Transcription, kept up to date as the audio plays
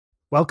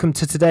Welcome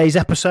to today's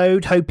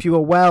episode. Hope you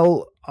are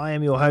well. I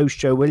am your host,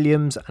 Joe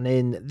Williams, and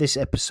in this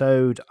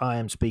episode, I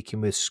am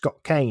speaking with Scott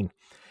Cain.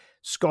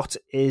 Scott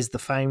is the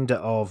founder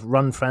of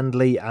Run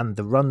Friendly and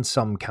the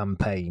Runsome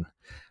campaign.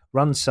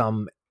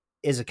 Runsome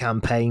is a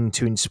campaign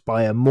to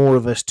inspire more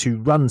of us to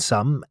run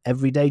some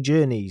everyday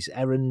journeys,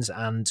 errands,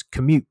 and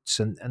commutes.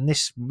 And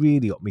this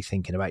really got me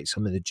thinking about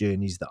some of the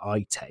journeys that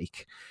I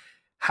take,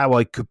 how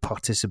I could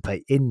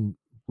participate in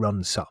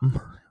Run Some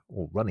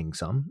or running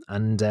some,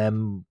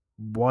 and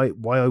why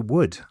I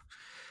would.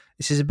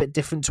 This is a bit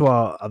different to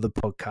our other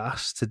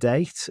podcasts to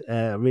date.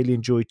 I really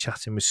enjoyed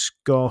chatting with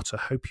Scott. I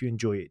hope you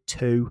enjoy it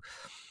too.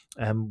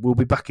 We'll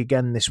be back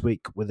again this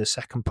week with a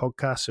second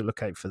podcast, so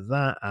look out for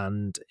that.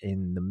 And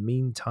in the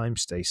meantime,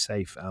 stay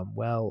safe and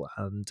well,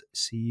 and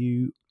see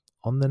you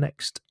on the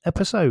next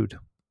episode.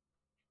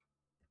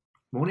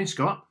 Morning,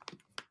 Scott.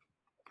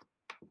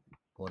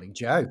 Morning,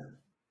 Joe.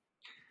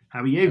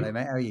 How are you? Hello,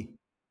 mate. How are you?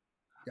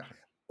 Yeah.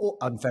 Oh,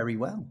 I'm very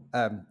well.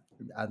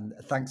 And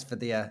thanks for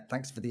the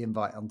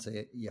invite onto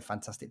your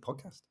fantastic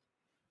podcast.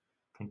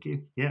 Thank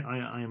you. Yeah,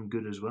 I am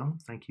good as well.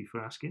 Thank you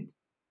for asking.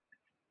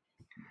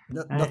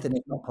 Nothing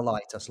is not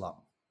polite, us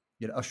lot.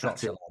 Us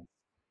Shropshire lads.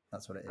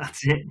 That's what it is.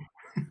 That's it.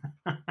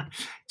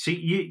 So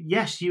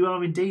you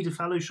are indeed a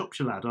fellow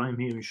Shropshire lad. I am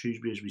here in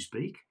Shrewsbury as we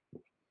speak.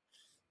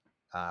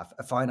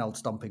 A fine old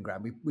stomping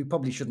ground. We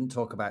probably shouldn't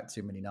talk about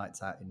too many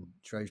nights out in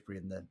Shrewsbury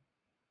in the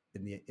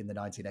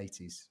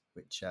 1980s,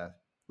 which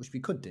we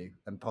could do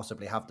and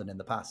possibly have done in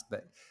the past.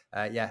 But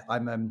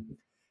I'm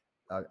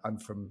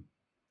from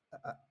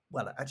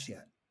actually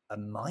a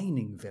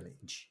mining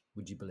village,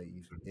 would you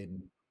believe,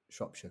 in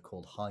Shropshire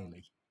called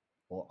Highley,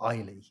 or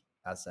Iley,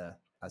 as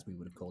we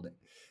would have called it,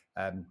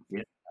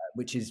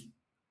 which is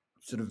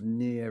sort of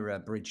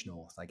near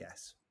Bridgenorth, I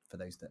guess, for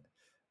those that.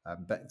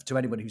 But to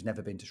anyone who's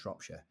never been to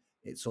Shropshire,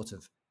 it's sort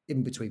of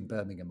in between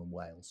Birmingham and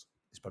Wales.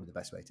 Is probably the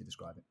best way to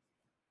describe it.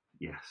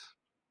 Yes.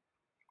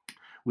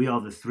 We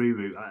are the through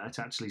route. It's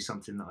actually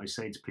something that I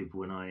say to people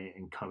when I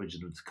encourage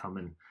them to come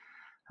and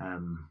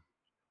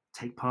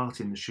take part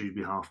in the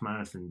Shrewsbury Half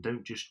Marathon.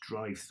 Don't just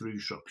drive through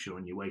Shropshire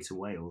on your way to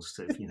Wales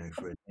for a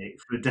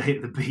day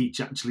at the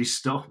beach. Actually,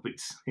 stop.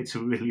 It's a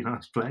really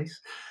nice place.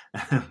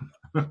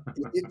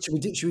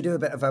 Should we do a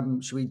bit of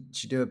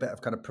should do a bit of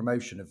kind of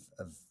promotion of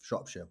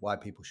Shropshire? Why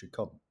people should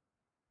come?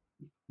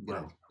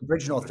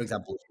 Bridgenorth, for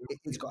example,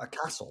 it's got a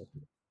castle.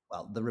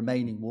 Well, the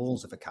remaining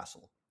walls of a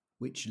castle,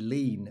 which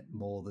lean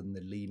more than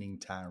the Leaning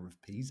Tower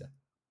of Pisa.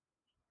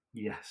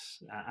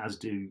 Yes, as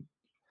do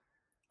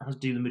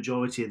the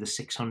majority of the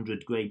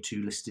 600 Grade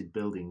 2 listed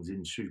buildings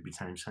in Shrewsbury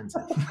Town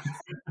Centre.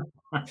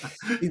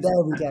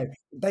 There we go.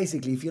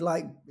 Basically, if you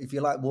like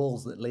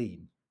walls that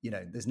lean,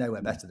 there's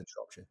nowhere better than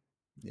Shropshire.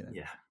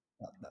 Yeah,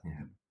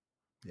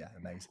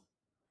 amazing.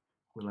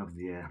 We'll have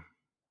the.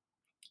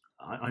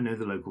 I know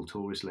the local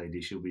tourist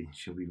lady. She'll be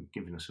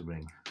giving us a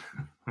ring.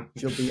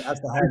 She'll be, as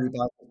the Harry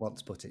Bible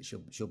once put it,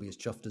 she'll be as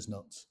chuffed as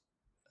nuts.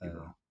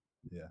 Yeah,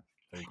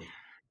 very good.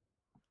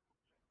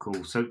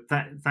 Cool. So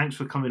thanks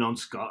for coming on,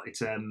 Scott.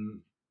 It's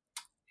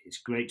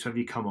great to have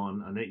you come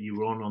on. I know you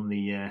were on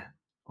the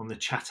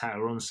chat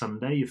hour on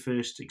Sunday. Your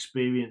first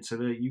experience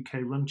of a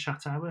UK run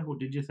chat hour. What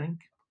did you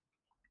think?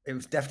 It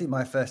was definitely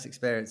my first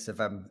experience of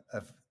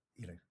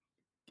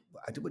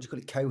what do you call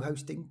it?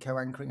 Co-hosting,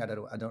 co-anchoring. I don't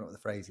know what the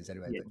phrase is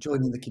anyway. But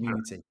joining the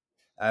community,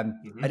 and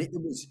it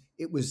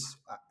was.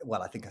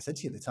 Well, I think I said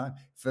to you at the time,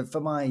 for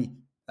my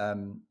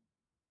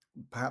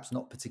perhaps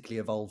not particularly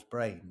evolved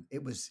brain,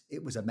 it was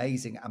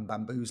amazing and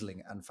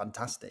bamboozling and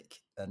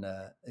fantastic, and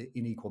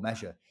in equal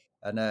measure.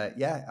 And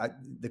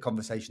the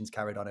conversations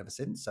carried on ever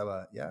since.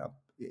 So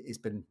it's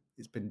been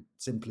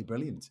simply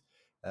brilliant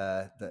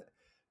that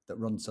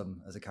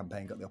Runsome as a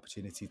campaign got the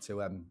opportunity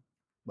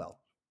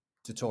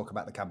to talk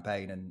about the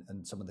campaign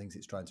and some of the things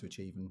it's trying to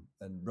achieve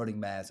and running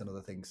mares and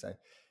other things. So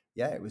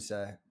it was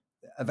a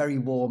very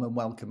warm and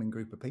welcoming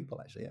group of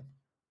people, actually. Yeah.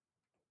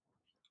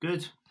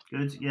 Good.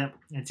 Yeah,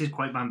 it is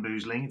quite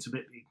bamboozling. It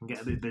can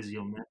get a bit busy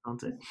on there,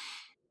 can't it?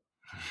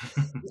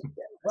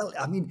 Well,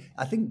 I mean,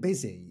 I think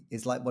busy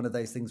is like one of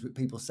those things where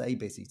people say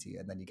busy to you,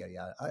 and then you go,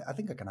 "Yeah, I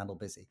think I can handle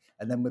busy."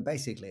 And then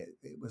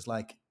it was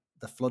like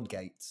the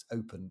floodgates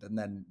opened, and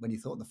then when you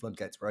thought the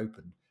floodgates were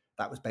open,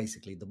 that was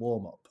basically the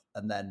warm up.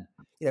 And then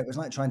it was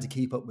like trying to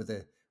keep up with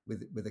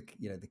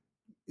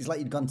it's like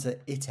you'd gone to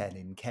Iten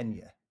in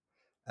Kenya,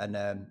 and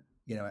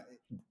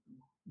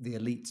the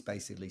elites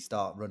basically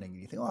start running,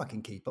 and you think, "Oh, I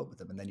can keep up with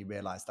them," and then you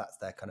realise that's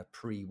their kind of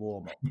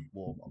pre-warm up,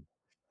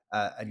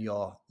 and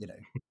you're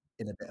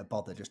in a bit of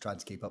bother just trying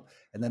to keep up,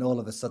 and then all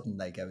of a sudden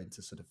they go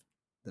into sort of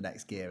the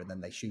next gear, and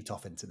then they shoot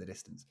off into the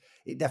distance.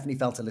 It definitely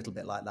felt a little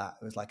bit like that.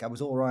 It was like I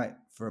was all right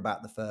for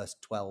about the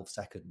first 12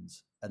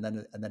 seconds, and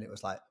then it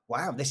was like,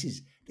 wow, this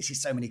is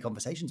so many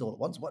conversations all at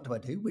once. What do I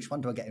do? Which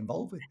one do I get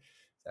involved with?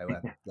 So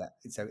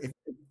So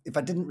if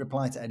I didn't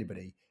reply to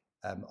anybody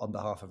on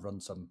behalf of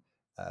Runsome,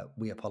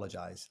 we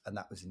apologise, and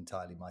that was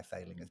entirely my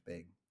failing as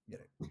being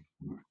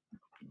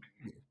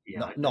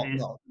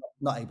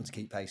not able to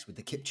keep pace with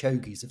the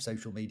Kipchogis of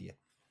social media.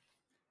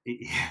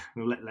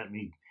 Well, let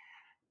me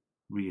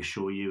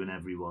reassure you and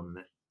everyone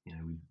that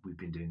we've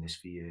been doing this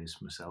for years,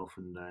 myself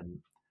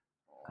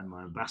and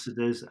my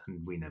ambassadors,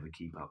 and we never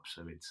keep up.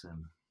 So it's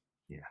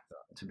yeah,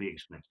 to be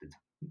expected.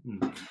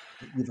 Mm.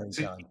 You're very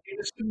So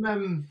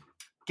kind.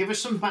 give us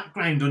some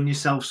background on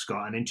yourself,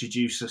 Scott, and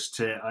introduce us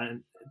to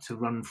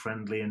Run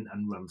Friendly and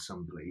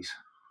Runsome, please.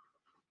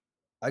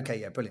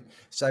 Okay, yeah, brilliant.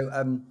 So,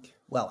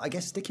 well, I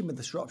guess sticking with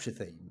the Shropshire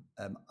theme,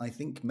 I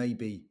think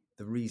maybe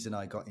the reason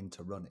I got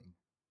into running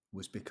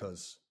was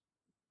because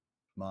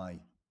my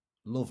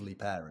lovely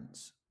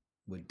parents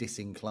were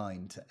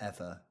disinclined to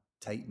ever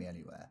take me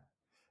anywhere.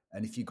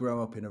 And if you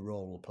grow up in a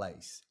rural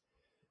place,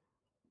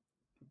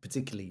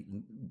 particularly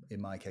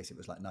in my case, it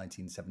was like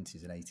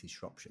 1970s and 80s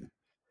Shropshire.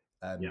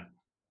 Yeah.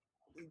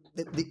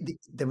 Um,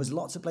 there was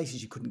lots of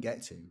places you couldn't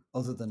get to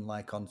other than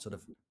like on sort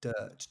of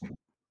dirt.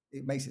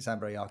 It makes it sound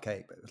very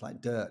archaic, but it was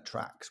like dirt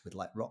tracks with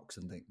like rocks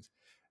and things.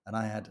 And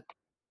I had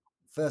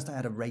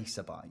a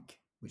racer bike,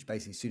 which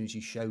basically as soon as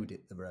you showed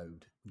it the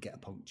road, would get a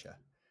puncture.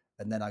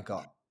 And then I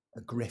got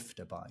a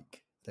grifter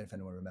bike. I don't know if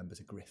anyone remembers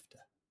a grifter.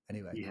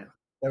 Anyway, Yeah.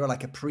 they were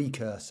like a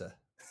precursor,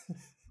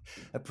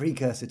 a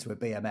precursor to a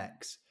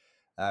BMX.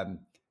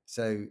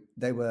 So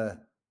they were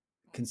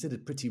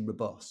considered pretty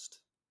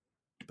robust,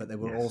 but they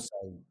were Yes.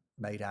 also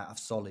made out of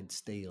solid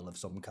steel of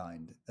some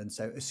kind. And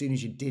so as soon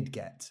as you did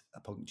get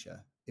a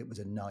puncture, it was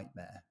a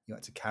nightmare. You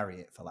had to carry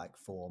it for like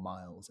 4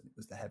 miles, and it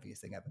was the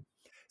heaviest thing ever.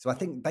 So I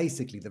think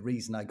basically the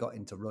reason I got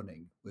into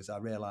running was I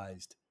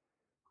realized,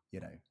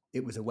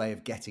 it was a way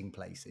of getting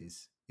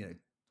places,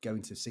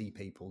 going to see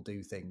people,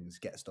 do things,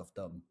 get stuff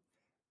done.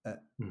 Uh,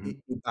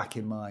 Mm-hmm. back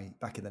in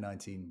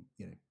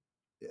the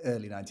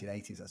early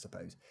 1980s, I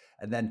suppose.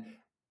 And then,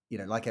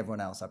 like everyone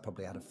else, I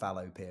probably had a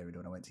fallow period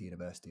when I went to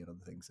university and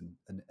other things,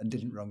 and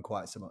didn't run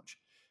quite so much.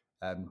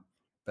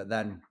 But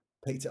then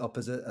picked it up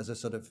as a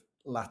sort of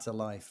latter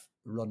life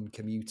run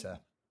commuter,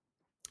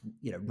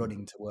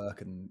 running to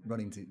work and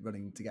running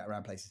to get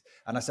around places.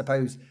 And I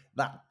suppose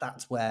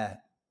that's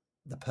where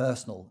the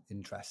personal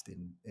interest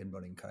in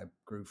running kind of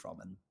grew from,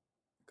 and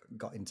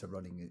got into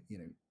running.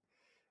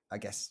 I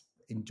guess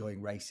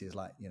enjoying races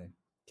like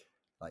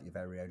like your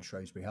very own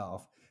Shrewsbury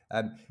Half.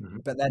 Mm-hmm.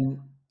 But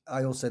then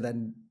I also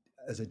then,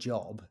 as a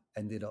job,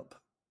 ended up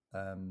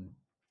um,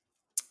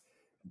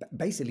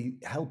 basically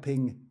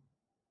helping.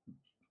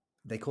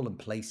 They call them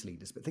place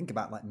leaders, but think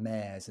about like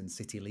mayors and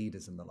city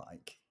leaders and the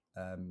like,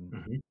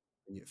 Mm-hmm.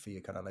 for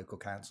your kind of local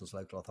councils,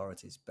 local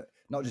authorities, but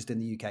not just in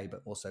the UK,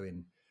 but also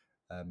in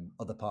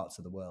other parts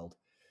of the world.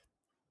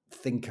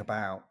 Think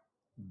about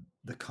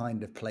the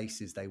kind of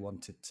places they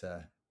wanted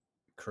to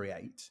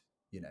create.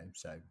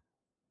 So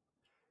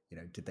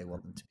did they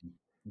want them to be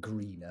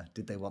greener?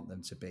 Did they want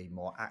them to be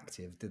more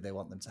active? Did they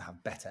want them to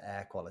have better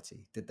air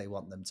quality? Did they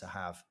want them to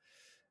have,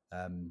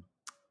 um,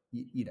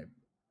 you know,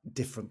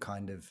 different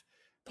kind of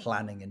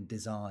planning and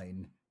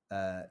design?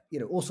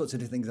 All sorts of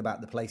different things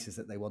about the places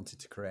that they wanted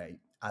to create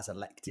as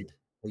elected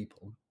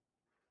people.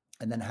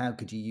 And then how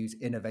could you use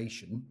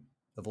innovation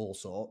of all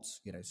sorts?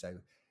 So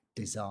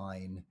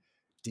design,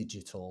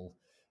 digital,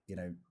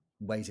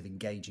 ways of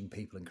engaging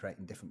people and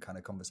creating different kind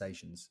of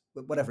conversations,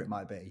 whatever it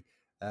might be.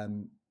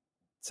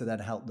 To then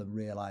help them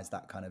realize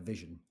that kind of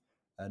vision,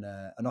 and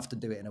often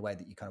do it in a way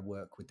that you kind of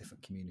work with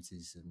different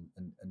communities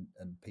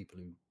and people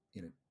who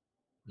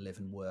live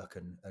and work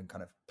and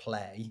kind of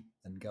play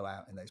and go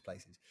out in those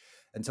places.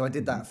 And so I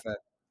did Mm-hmm. that for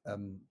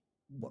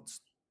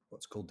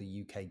what's called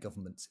the UK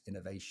Government's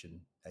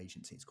Innovation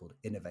Agency. It's called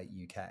Innovate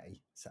UK.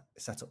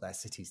 Set up their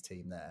cities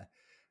team there,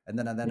 and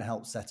then I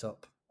helped set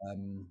up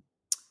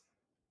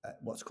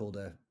what's called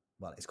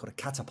it's called a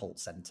catapult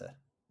centre,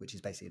 which is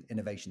basically an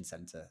innovation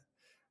centre.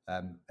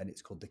 And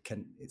it's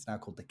now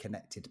called the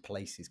Connected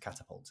Places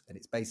Catapult, and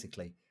it's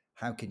basically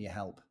how can you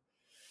help,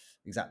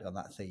 exactly on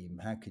that theme.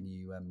 How can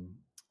you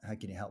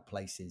help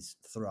places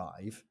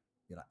thrive,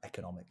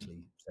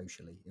 economically,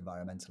 socially,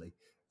 environmentally,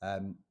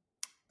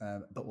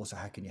 but also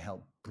how can you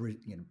help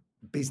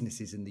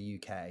businesses in the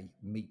UK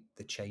meet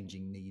the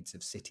changing needs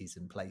of cities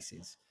and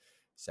places.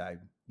 So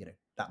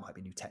that might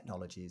be new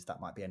technologies, that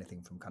might be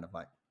anything from kind of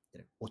like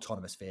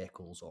autonomous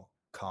vehicles or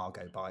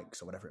cargo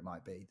bikes or whatever it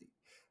might be,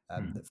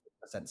 that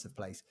a sense of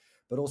place,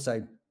 but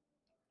also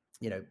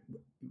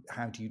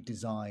how do you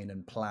design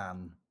and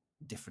plan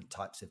different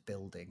types of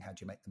building? How do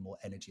you make them more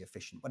energy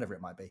efficient, whatever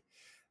it might be?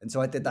 And so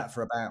I did that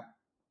for about,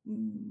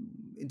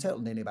 in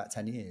total, nearly about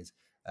 10 years.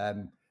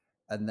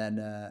 And then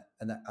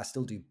I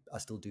still do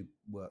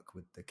work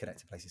with the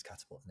Connected Places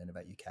Catapult and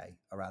Innovate UK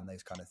around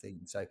those kind of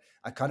themes. So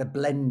I kind of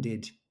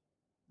blended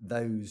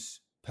those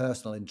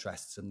personal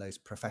interests and those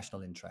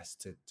professional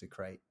interests to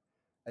create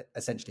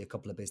essentially a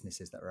couple of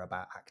businesses that are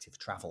about active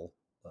travel,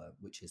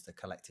 which is the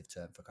collective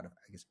term for kind of,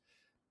 I guess,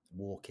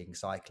 walking,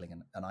 cycling,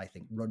 and I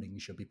think running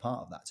should be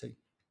part of that too.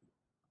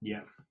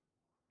 Yeah.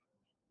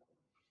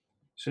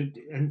 So,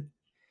 and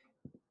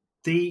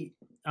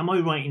am I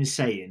right in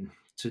saying,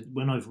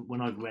 when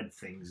I've read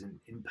things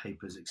in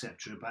papers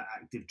etc. about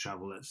active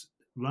travel, that's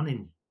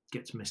running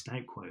gets missed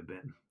out quite a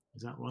bit.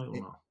 Is that right or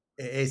not?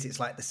 It is. It's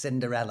like the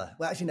Cinderella.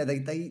 Well, actually, no.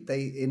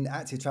 They in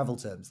active travel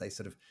terms, they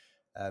sort of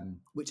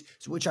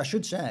Which I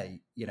should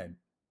say,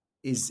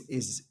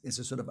 is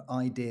a sort of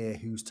idea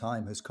whose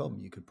time has come.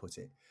 You could put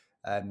it.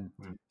 Um,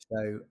 Mm.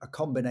 so a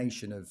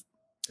combination of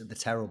the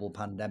terrible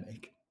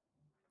pandemic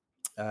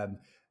um,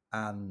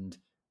 and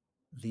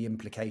the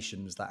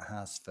implications that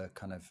has for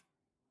kind of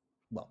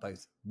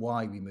both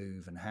why we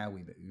move and how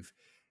we move.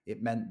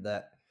 It meant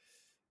that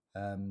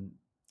um,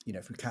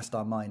 if we cast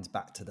our minds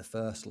back to the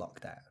first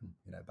lockdown,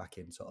 back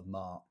in sort of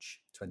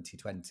March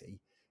 2020,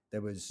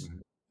 there was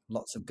Mhm.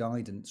 lots of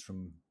guidance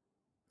from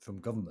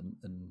government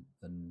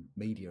and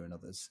media and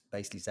others,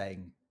 basically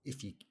saying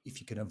if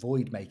you can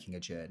avoid making a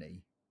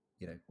journey,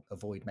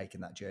 avoid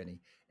making that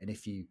journey, and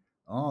if you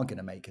are going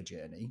to make a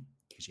journey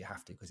because you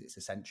have to because it's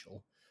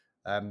essential,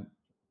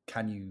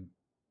 can you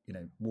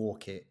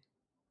walk it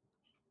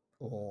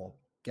or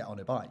get on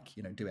a bike,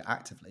 do it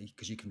actively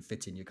because you can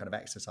fit in your kind of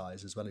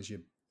exercise as well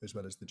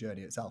as the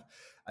journey itself,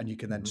 and you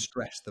can then Mhm.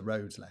 stress the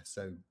roads less.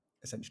 So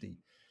essentially,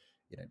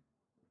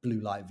 blue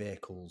light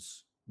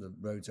vehicles, the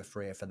roads are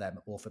freer for them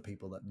or for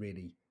people that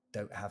really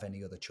don't have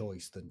any other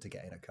choice than to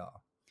get in a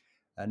car.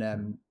 And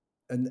Mhm.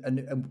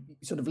 and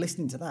sort of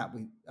listening to that,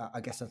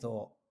 I guess I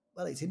thought,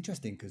 well, it's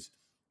interesting because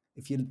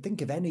if you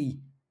think of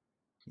any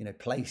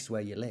place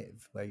where you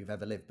live, where you've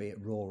ever lived, be it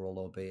rural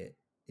or be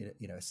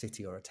it a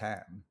city or a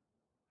town,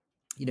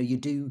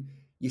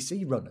 you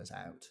see runners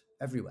out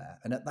everywhere,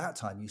 and at that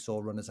time you saw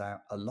runners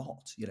out a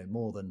lot,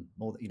 more than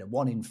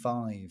 1 in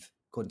 5,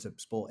 according to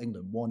Sport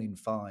England, 1 in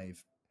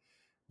 5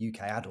 UK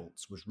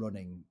adults was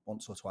running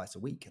once or twice a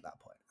week at that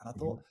point. And I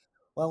thought, Mhm.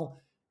 well,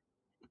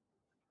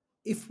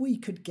 if we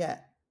could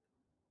get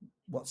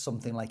what's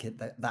something like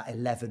that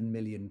 11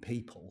 million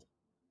people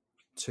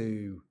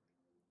to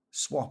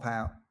swap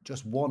out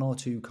just 1 or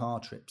 2 car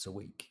trips a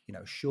week,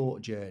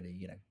 short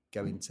journey,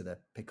 go into the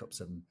pick up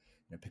some,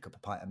 pick up a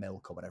pint of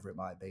milk or whatever it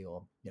might be,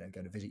 or,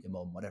 go to visit your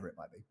mum, whatever it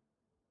might be,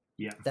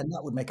 Yeah. then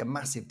that would make a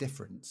massive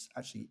difference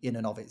actually in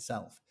and of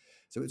itself.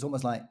 So it's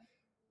almost like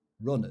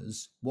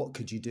runners, what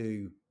could you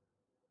do,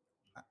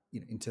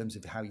 in terms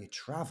of how you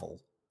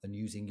travel and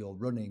using your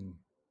running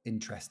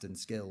interest and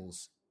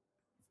skills,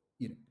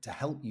 to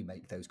help you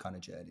make those kind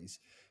of journeys?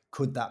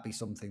 Could that be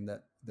something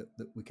that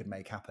we could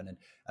make happen? And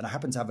I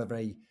happen to have a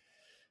very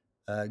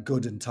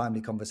good and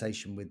timely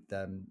conversation with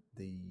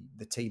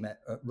the team at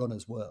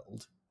Runners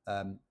World,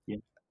 um, Yeah.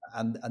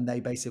 and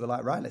they basically were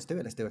like, right, let's do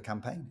it, let's do a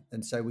campaign.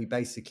 And so we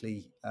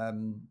basically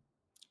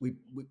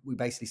we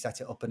basically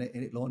set it up, and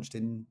it launched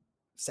in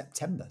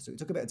September. So it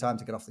took a bit of time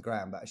to get off the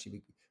ground, but actually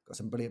we got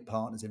some brilliant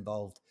partners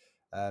involved,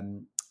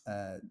 um,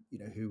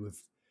 who have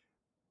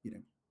you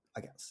know,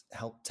 I guess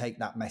help take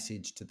that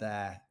message to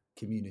their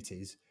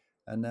communities.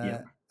 And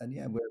Yeah. and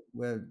yeah,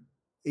 we're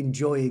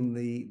enjoying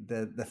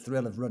the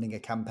thrill of running a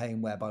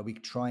campaign whereby we're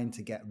trying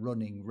to get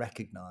running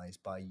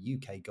recognised by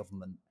UK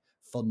government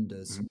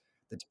funders, Mhm.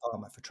 the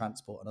Department for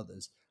Transport and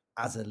others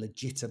as a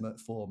legitimate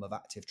form of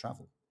active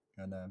travel.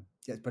 And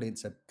yeah, it's brilliant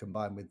to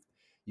combine with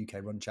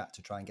UK Run Chat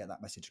to try and get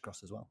that message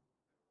across as well.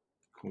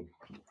 Cool.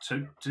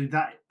 So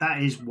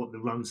that is what the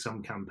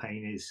Runsome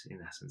campaign is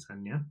in essence,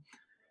 and yeah.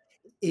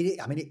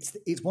 I mean,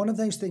 it's one of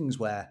those things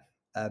where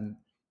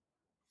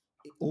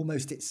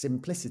almost its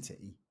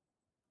simplicity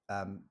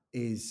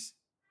is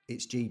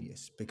its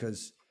genius,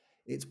 because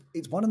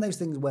it's one of those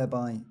things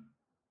whereby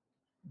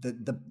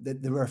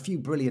there are a few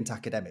brilliant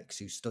academics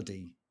who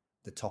study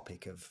the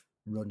topic of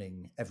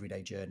running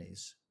everyday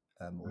journeys,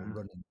 or Mhm.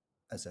 running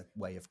as a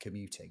way of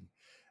commuting,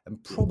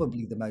 and Yeah.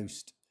 probably the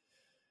most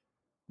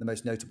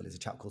notable is a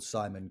chap called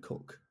Simon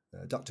Cook,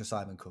 Dr.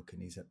 Simon Cook,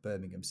 and he's at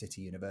Birmingham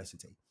City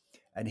University,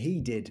 and he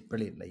did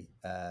brilliantly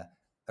a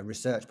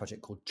research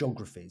project called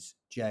Geographies,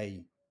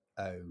 Jog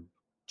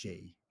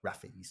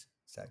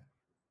So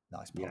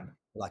nice Yeah. pun,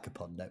 like a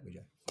pun, don't we,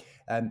 Joe?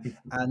 And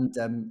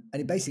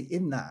it basically,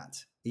 in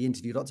that, he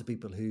interviewed lots of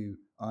people who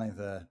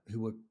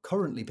were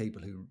currently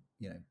people who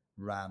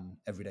ran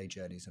everyday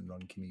journeys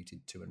and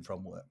commuted to and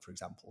from work, for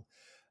example,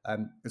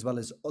 as well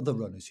as other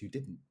runners who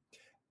didn't.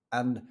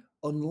 And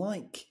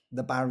unlike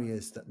the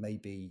barriers that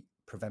maybe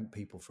prevent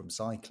people from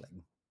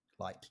cycling,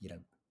 like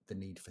the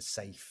need for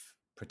safe,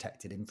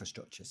 protected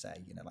infrastructure,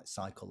 say like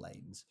cycle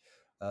lanes,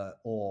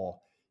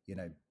 or you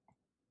know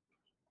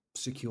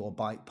secure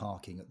bike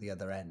parking at the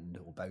other end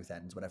or both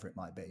ends, whatever it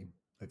might be,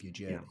 of your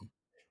Yeah. journey.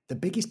 The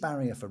biggest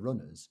barrier for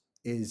runners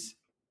is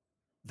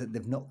that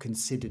they've not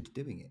considered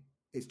doing it.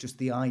 It's just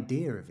the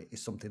idea of it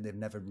is something they've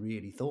never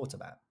really thought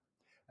about.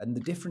 And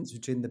the difference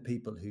between the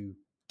people who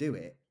do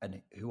it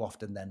and who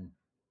often then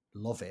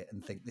love it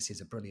and think this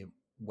is a brilliant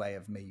way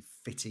of me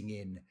fitting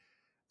in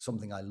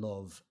something I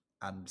love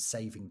and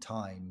saving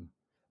time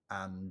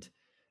and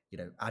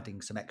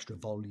adding some extra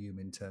volume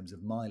in terms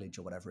of mileage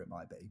or whatever it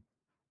might be,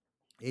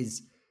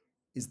 is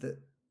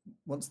that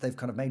once they've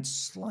kind of made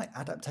slight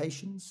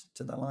adaptations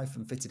to their life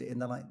and fitted it in,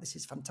 they're like, this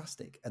is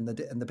fantastic. And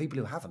the people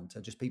who haven't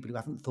are just people who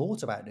haven't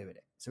thought about doing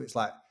it. So it's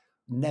like,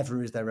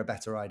 never is there a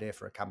better idea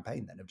for a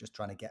campaign then of just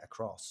trying to get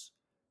across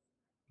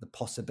the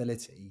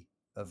possibility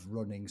of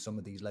running some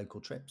of these local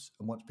trips.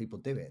 And once people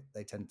do it,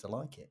 they tend to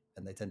like it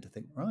and they tend to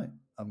think, right,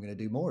 I'm going to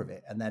do more of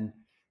it. And then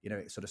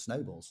it sort of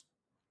snowballs.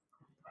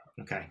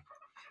 Okay.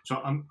 So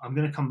I'm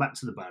going to come back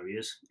to the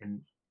barriers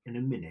in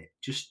a minute.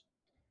 Just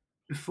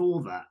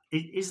before that,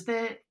 is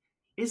there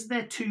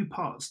two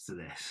parts to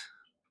this?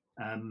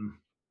 Um,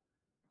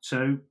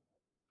 so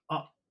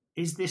uh,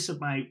 is this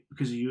about,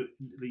 because you've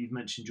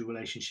mentioned your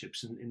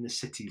relationships in the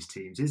cities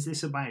teams? Is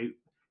this about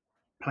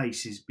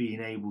places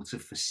being able to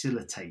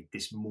facilitate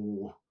this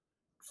more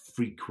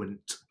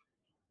frequent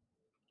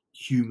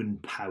human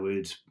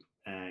powered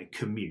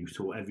commute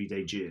or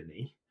everyday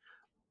journey,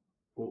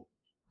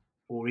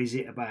 or is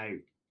it about,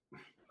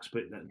 I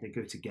suppose that they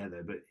go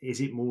together, but is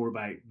it more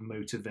about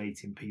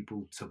motivating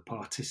people to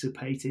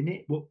participate in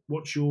it?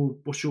 What's your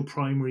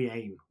primary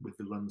aim with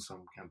the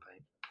Runsome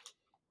campaign?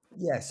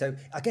 Yeah, so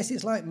I guess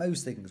it's like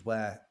most things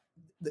where,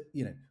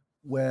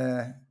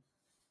 where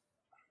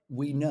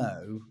we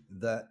know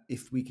that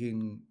if we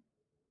can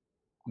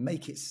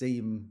make it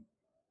seem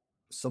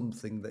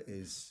something that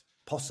is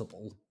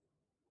possible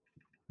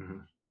Mm-hmm.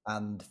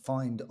 and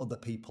find other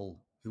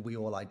people who we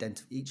all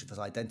each of us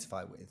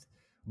identify with,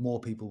 more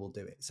people will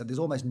do it. So there's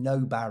almost no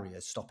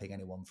barriers stopping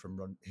anyone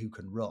who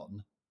can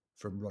run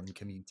from run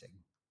commuting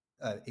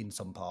in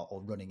some part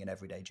or running an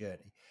everyday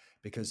journey,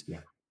 because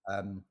Yeah.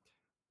 um,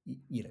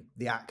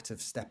 the act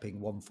of stepping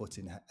one foot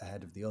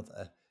ahead of the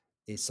other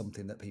is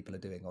something that people are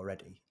doing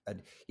already.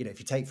 And if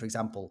you take, for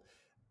example,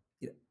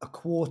 a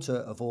quarter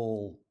of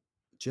all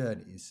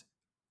journeys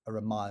are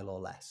a mile or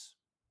less.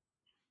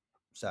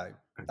 So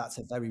that's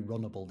a very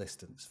runnable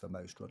distance for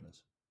most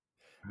runners.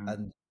 Mm-hmm.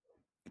 And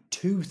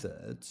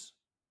 2/3,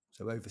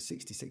 so over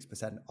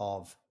 66%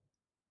 of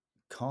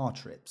car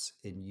trips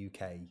in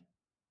UK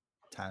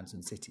towns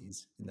and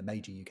cities, in the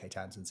major UK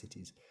towns and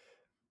cities,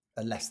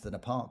 are less than a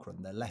park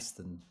run.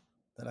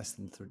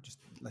 Just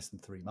less than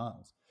 3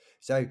 miles.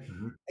 So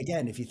Mm-hmm.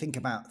 again, if you think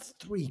about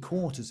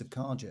 3/4 of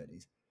car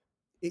journeys,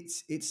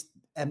 it's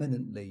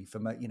eminently for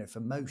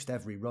most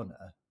every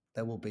runner,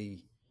 there will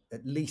be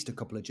at least a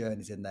couple of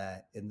journeys in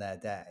their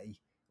day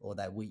or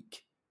their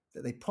week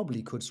that they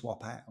probably could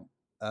swap out.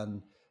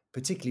 And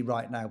particularly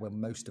right now,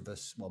 when most of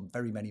us, well,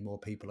 very many more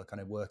people are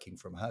kind of working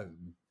from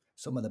home,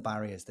 some of the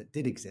barriers that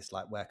did exist,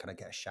 like where can I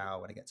get a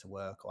shower when I get to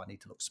work, or I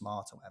need to look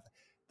smart or whatever,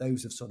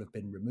 those have sort of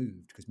been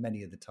removed, because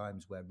many of the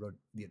times where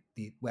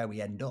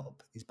we end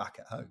up is back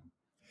at home.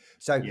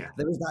 So Yeah.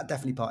 there is that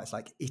definitely part. It's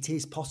like it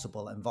is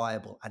possible and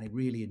viable and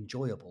really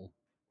enjoyable,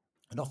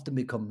 and often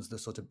becomes the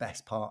sort of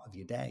best part of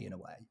your day in a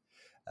way,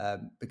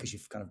 because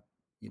you've kind of,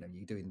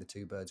 you're doing the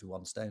two birds with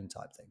one stone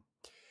type thing.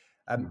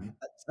 Mm-hmm.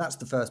 So that's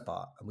the first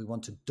part, and we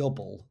want to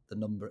double the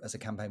number as a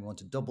campaign. We want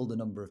to double the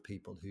number of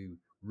people who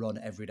run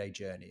everyday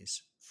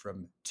journeys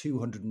from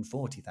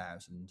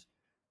 240,000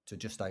 to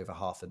just over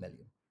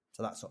 500,000.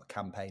 So that's sort of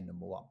campaign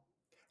number one,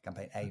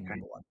 campaign aim Okay.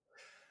 number one.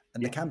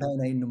 And the Yeah. campaign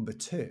aim number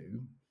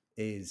two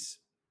is,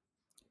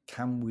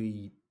 can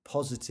we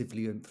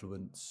positively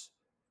influence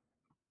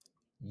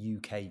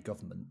UK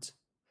government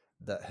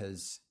that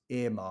has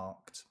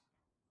earmarked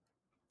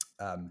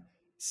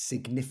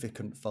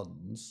significant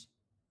funds,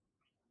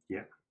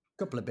 Yeah. a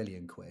couple of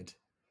billion quid,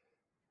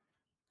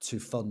 to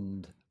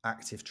fund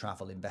active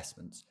travel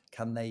investments?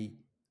 Can they,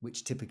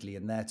 which typically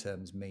in their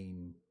terms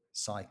mean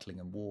cycling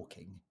and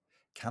walking,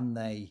 can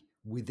they,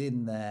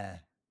 within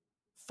their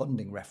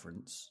funding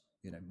reference,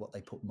 what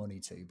they put money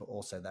to, but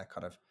also their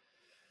kind of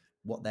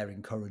what they're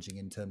encouraging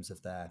in terms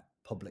of their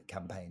public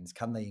campaigns,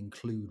 can they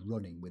include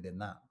running within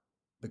that?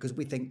 Because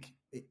we think,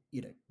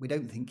 we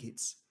don't think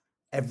it's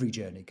every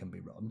journey can be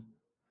run,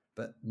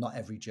 but not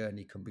every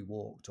journey can be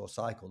walked or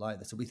cycled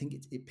either. So we think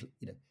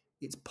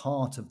it's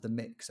part of the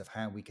mix of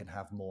how we can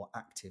have more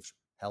active,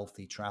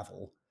 healthy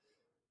travel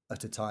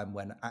at a time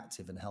when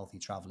active and healthy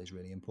travel is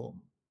really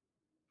important.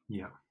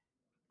 Yeah.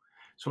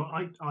 So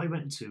I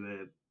went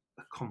to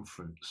a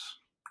conference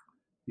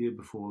the year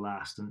before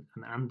last, and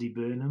Andy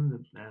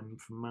Burnham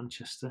from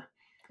Manchester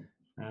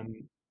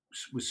um,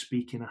 was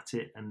speaking at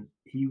it, and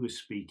he was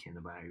speaking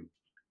about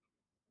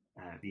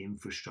the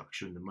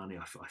infrastructure and the money.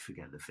 I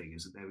forget the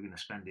figures that they were going to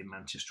spend in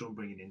Manchester on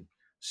bringing in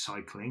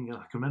cycling. And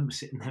I can remember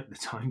sitting there at the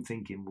time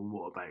thinking, well,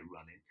 what about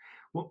running?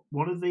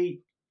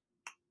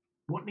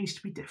 What needs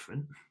to be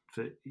different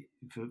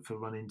for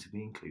running to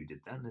be included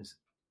then as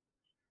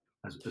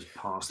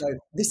part So of?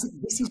 this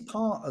is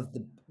part of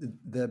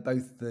the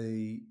both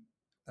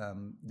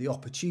the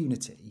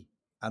opportunity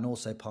and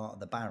also part of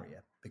the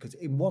barrier, because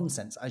in one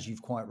sense, as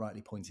you've quite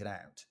rightly pointed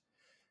out,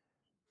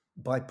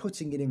 by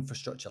putting in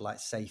infrastructure like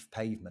safe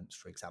pavements,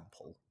 for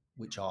example,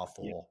 which are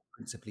Yeah.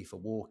 principally for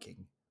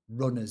walking,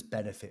 runners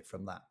benefit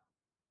from that.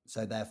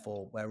 So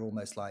therefore, we're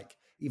almost like,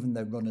 even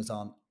though runners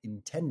aren't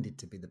intended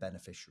to be the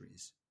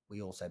beneficiaries,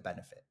 we also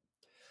benefit.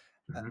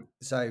 Mm-hmm.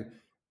 So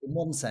in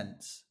one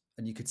sense,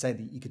 and you could say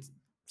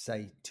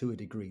to a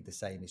degree the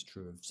same is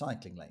true of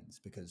cycling lanes,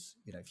 because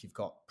if you've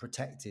got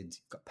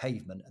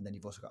pavement, and then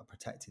you've also got a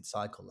protected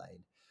cycle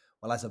lane.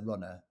 Well, as a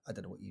runner, I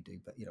don't know what you do,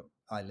 but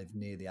I live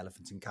near the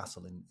Elephant and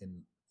Castle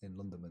in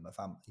London with my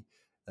family,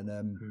 and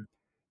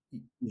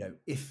Mm-hmm.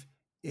 if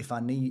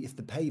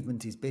the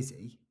pavement is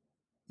busy,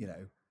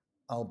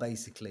 I'll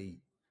basically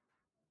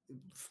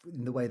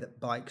in the way that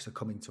bikes are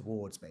coming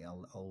towards me,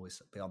 I'll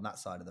always be on that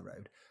side of the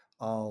road.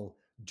 I'll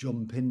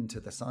jump into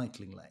the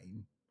cycling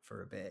lane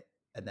for a bit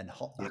and then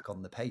hop Yeah. back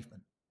on the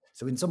pavement.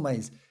 So in some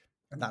ways,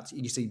 and that's,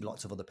 you see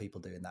lots of other people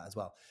doing that as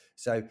well.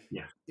 So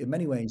Yeah. in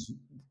many ways,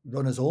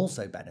 runners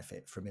also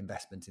benefit from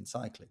investment in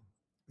cycling.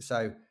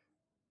 So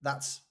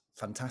that's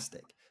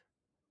fantastic.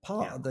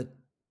 Part Yeah. of the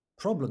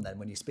problem then,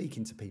 when you're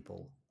speaking to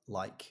people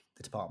like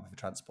the Department for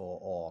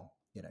Transport, or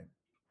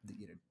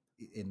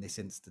in this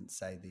instance,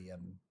 say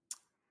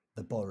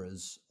the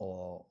boroughs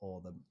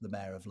or the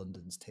mayor of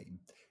London's team,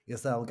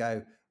 is they'll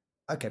go,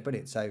 okay,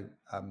 brilliant. So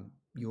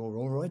you're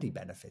already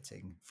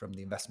benefiting from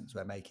the investments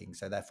we're making,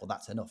 so therefore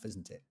that's enough,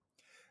 isn't it?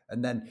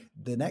 And then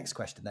the next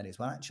question then is,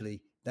 well,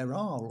 actually, there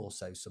are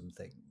also some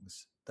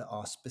things that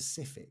are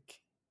specific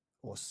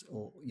or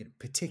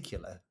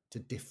particular to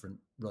different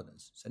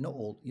runners. So not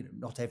all,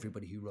 not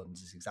everybody who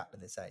runs is exactly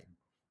the same.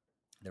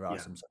 There are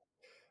Yeah. some sort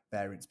of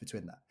variance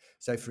between that.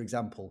 So, for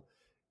example,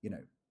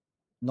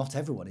 not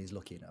everyone is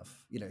lucky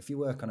enough. If you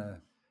work on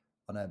a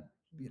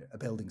a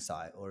building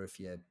site, or if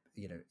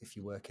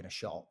you work in a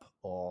shop,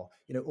 or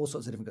all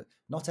sorts of different.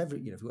 Not every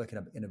if you work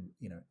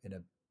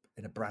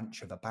in a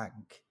branch of a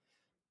bank,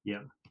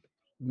 Yeah.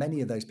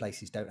 many of those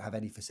places don't have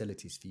any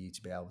facilities for you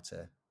to be able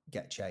to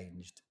get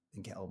changed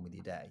and get on with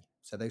your day.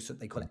 So those,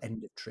 they call it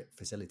end of trip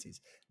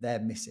facilities, they're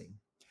missing.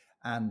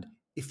 And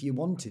if you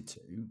wanted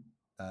to,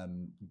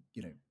 um,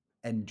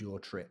 end your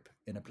trip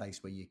in a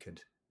place where you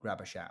could grab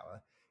a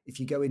shower, if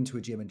you go into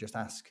a gym and just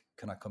ask,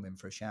 "Can I come in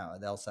for a shower?"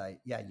 They'll say,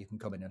 "Yeah, you can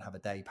come in and have a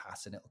day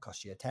pass, and it'll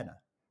cost you a tenner."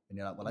 And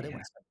you're like, "Well, I don't Yeah.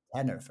 want to spend a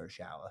tenner for a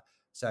shower."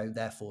 So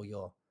therefore,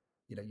 you're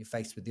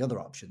faced with the other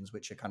options,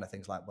 which are kind of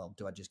things like, well,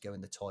 do I just go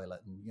in the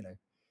toilet and have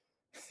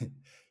a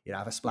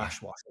Yeah.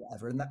 splash wash or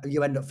whatever, and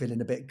you end up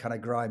feeling a bit kind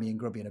of grimy and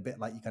grubby and a bit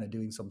like you're kind of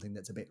doing something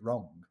that's a bit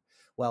wrong.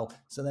 Well,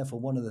 so therefore,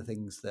 one of the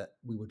things that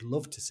we would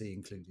love to see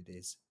included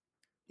is,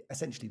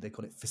 essentially, they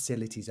call it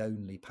facilities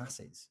only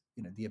passes.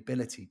 The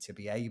ability to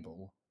be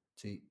able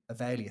to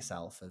avail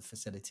yourself of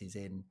facilities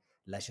in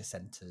leisure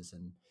centres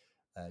and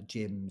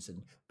gyms,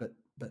 and but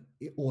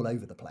all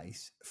over the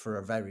place for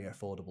a very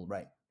affordable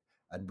rate.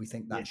 And we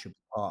think Yeah. that should be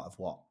part of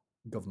what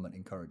government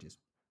encourages.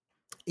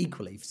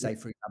 Equally, Yeah. say,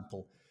 for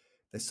example,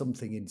 there's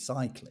something in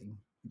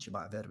cycling, which you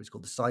might have heard of, it's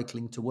called the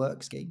Cycling to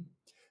Work scheme.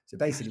 So Yes.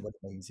 basically what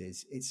it means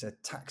is it's a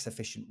tax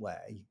efficient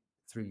way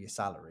through your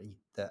salary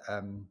that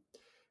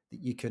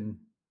you can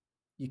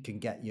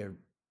get your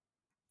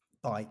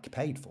bike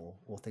paid for,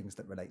 or things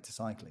that relate to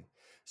cycling.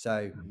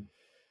 So Mhm.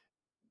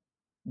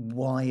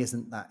 why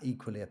isn't that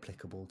equally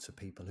applicable to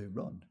people who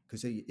run?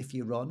 Because if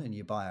you run and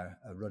you buy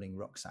a running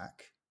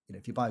rucksack,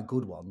 if you buy a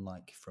good one,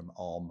 like from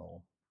Om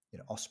or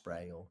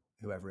Osprey or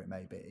whoever it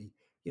may be,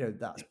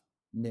 that's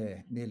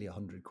Yeah. nearly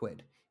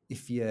 £100.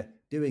 If you're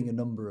doing a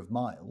number of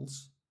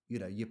miles,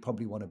 you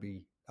probably want to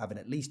be having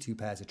at least two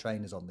pairs of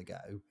trainers on the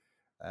go.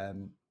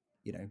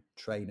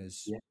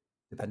 Trainers, Yeah.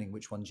 depending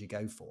which ones you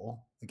go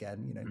for.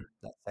 Again, Mm.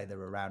 let's say they're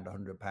around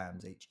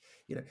 £100 each.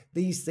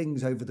 These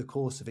things over the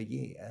course of a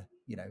year,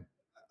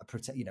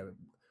 protect,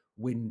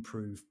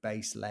 windproof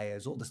base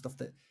layers, all the stuff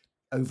that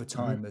over Mhm.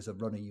 time as a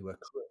runner you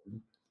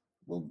accrue.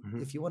 Well,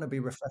 Mhm. if you want to be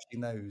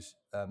refreshing those,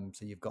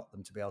 so you've got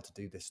them to be able to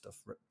do this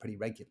stuff pretty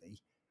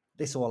regularly,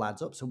 this all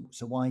adds up.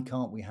 So why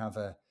can't we have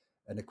an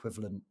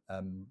equivalent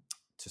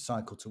to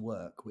cycle to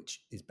work,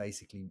 which is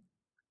basically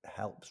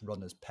helps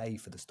runners pay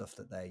for the stuff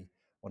that they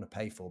want to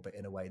pay for, but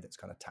in a way that's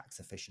kind of tax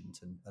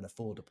efficient and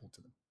affordable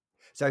to them.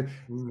 So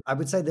Mm. I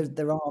would say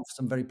there are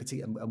some very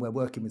particular, and we're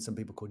working with some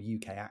people called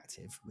UK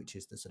Active, which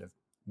is the sort of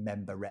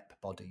member rep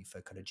body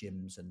for kind of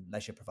gyms and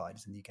leisure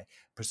providers in the UK,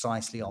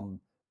 precisely Mm.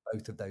 on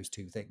both of those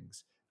two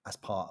things as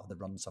part of the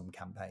Runsome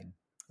campaign.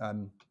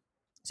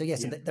 So yeah,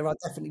 so Yeah. there are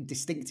definitely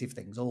distinctive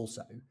things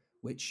also,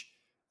 which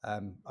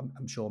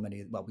I'm sure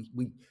many. Well,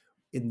 we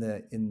in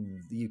the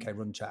UK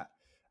Run Chat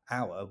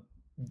hour,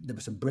 there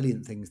were some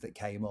brilliant things that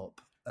came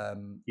up.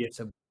 Yeah.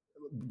 So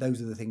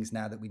those are the things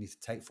now that we need to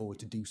take forward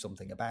to do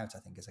something about, I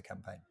think, as a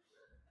campaign.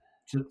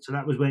 So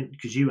that was when,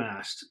 because you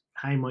asked,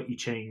 how might you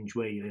change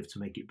where you live to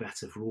make it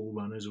better for all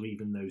runners, or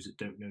even those that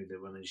don't know they're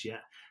runners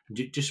yet? And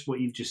just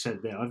what you've just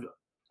said there,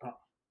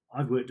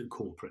 I've worked at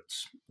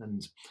corporates,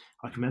 and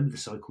I can remember the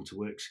cycle to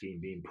work scheme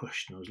being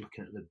pushed, and I was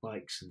looking at the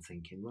bikes and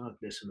thinking, well,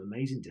 there's some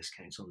amazing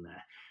discounts on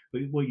there.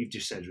 But what you've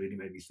just said really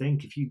made me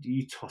think. If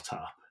you tot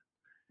up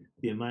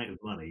the amount of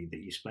money that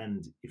you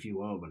spend if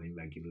you are running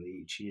regularly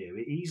each year,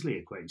 it easily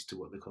equates to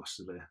what the cost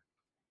of a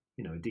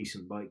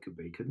decent bike could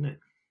be, couldn't it?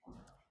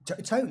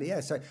 Totally,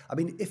 yeah. So I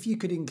mean, if you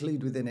could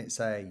include within it,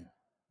 say,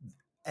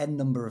 n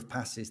number of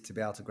passes to be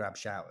able to grab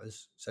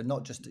showers, so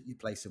not just at your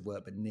place of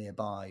work, but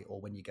nearby,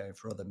 or when you're going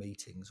for other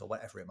meetings or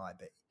whatever it might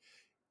be.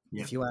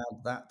 Yeah. If you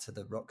add that to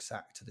the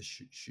rucksack, to the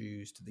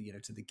shoes, to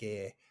the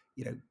gear,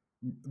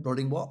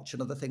 running watch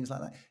and other things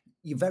like that,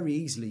 you very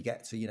easily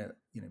get to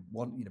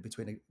one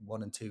between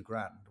 £1 and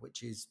 £2,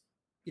 which is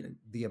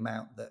the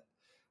amount that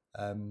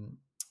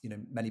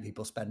many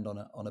people spend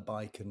on a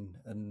bike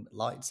and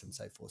lights and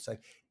so forth. So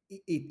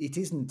it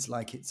isn't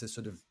like it's a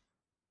sort of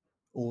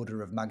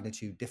order of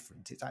magnitude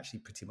different. It's actually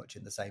pretty much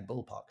in the same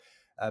ballpark.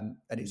 And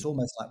it's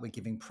almost like we're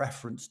giving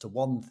preference to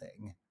one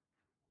thing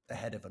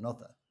ahead of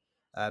another.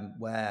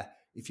 Where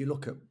if you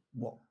look at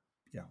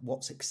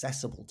what's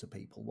accessible to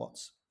people,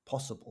 what's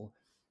possible,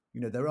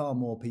 there are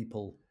more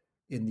people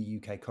in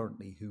the UK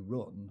currently who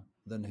run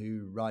than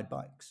who ride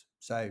bikes.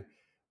 So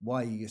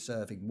why are you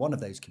serving one of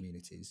those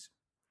communities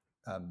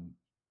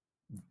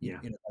Yeah.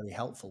 in a very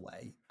helpful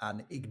way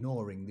and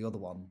ignoring the other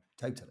one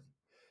totally?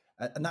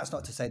 And that's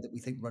not to say that we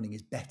think running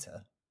is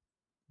better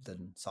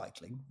than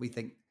cycling. We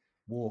think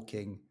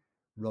walking,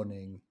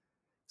 running,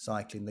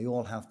 cycling, they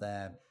all have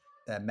their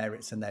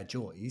merits and their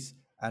joys,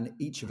 and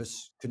each of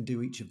us can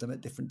do each of them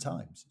at different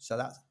times. So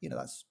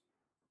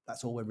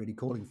that's all we're really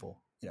calling for.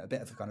 A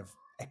bit of a kind of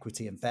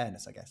equity and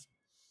fairness, I guess.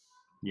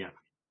 Yeah.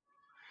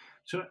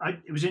 So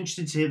it was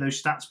interesting to hear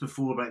those stats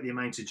before about the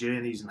amount of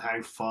journeys and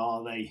how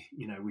far we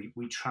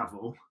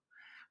travel,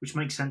 which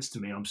makes sense to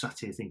me. I'm sat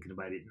here thinking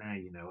about it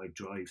now. I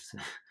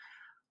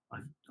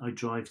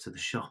drive to the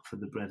shop for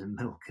the bread and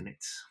milk, and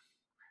it's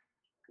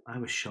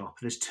our shop.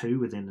 There's two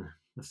within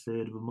a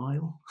third of a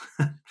mile,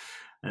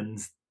 and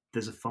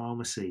there's a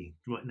pharmacy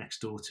right next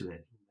door to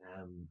it.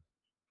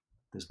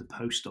 There's the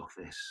post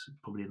office,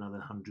 probably another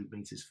 100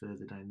 meters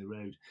further down the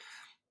road.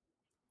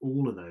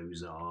 All of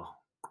those are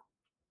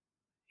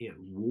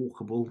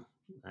walkable,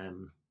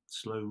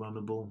 slow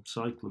runnable,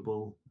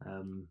 cyclable,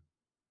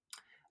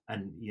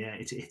 and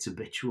it's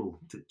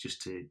habitual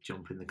just to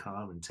jump in the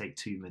car and take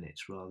 2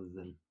 minutes rather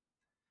than.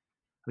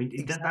 I mean,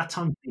 Exactly. that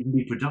time can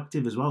be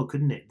productive as well,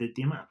 couldn't it?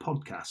 The amount of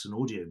podcasts and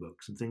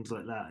audiobooks and things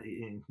like that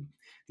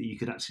that you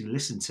could actually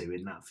listen to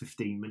in that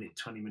 15-minute,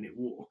 20-minute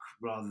walk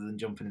rather than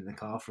jumping in the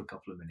car for a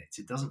couple of minutes.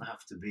 It doesn't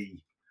have to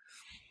be,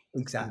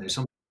 Exactly.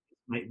 some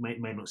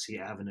may not see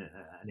it having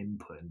an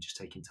input and just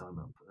taking time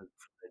up for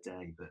a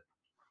day, but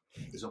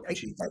there's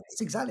opportunity.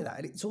 It's exactly that.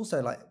 And it's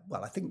also like,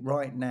 well, I think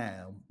right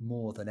now,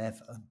 more than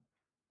ever,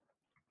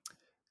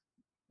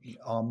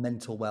 our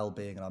mental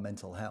well-being and our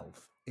mental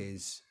health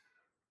is,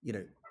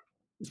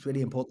 it's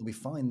really important that we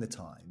find the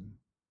time,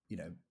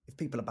 if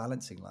people are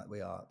balancing like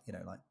we are,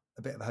 like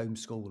a bit of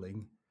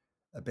homeschooling,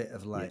 a bit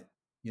of Yeah.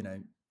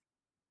 like,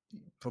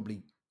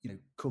 probably,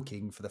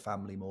 cooking for the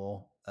family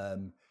more,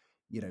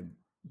 you know,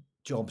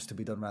 jobs to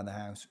be done around the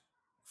house,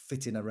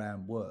 fitting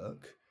around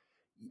work.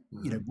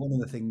 One of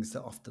the things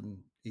that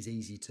often is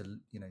easy to,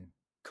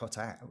 cut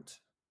out,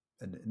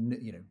 and,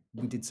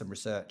 we did some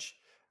research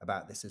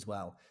about this as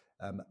well,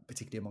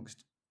 particularly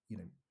amongst,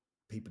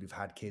 people who've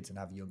had kids and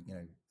have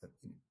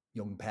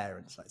young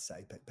parents, let's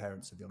say,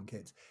 parents of young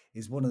kids,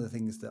 is one of the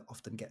things that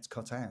often gets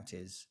cut out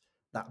is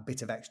that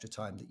bit of extra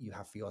time that you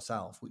have for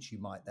yourself, which you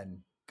might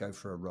then go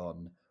for a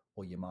run,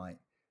 or you might,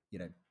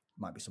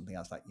 might be something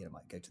else like,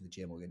 might go to the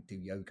gym or do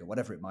yoga,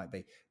 whatever it might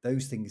be.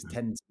 Those things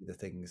tend to be the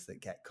things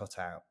that get cut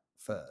out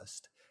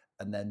first.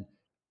 And then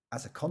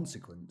as a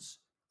consequence,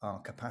 our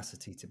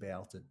capacity to be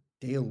able to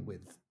deal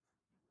with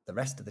the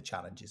rest of the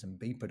challenges and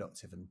be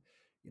productive and,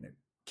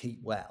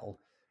 keep well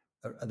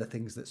are the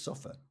things that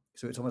suffer.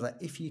 So it's almost like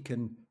if you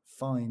can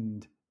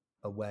find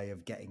a way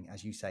of getting,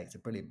 as you say, it's a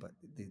brilliant, but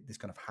this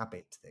kind of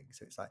habit thing.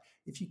 So it's like,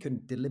 if you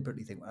can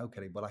deliberately think, well,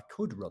 okay, well, I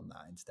could run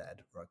that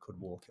instead, or I could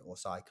walk it or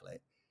cycle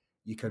it,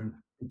 you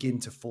can begin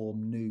to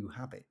form new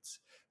habits.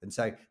 And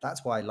so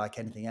that's why, like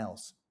anything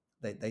else,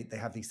 they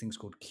have these things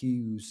called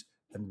cues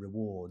and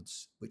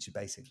rewards, which are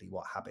basically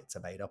what habits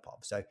are made up of.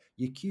 So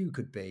your cue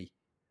could be,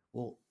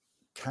 well,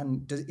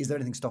 is there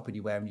anything stopping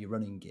you wearing your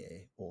running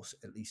gear, or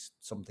at least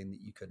something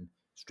that you can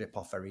strip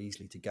off very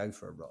easily to go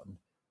for a run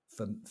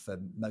for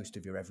most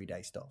of your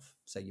everyday stuff?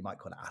 So you might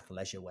call it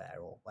athleisure wear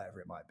or whatever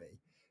it might be.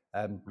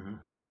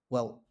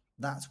 Well,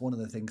 that's one of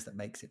the things that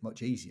makes it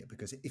much easier,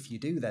 because if you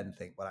do then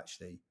think, well,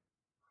 actually,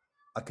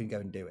 I can go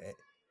and do it,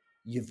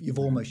 you've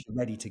almost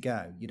ready to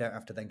go. You don't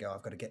have to then go,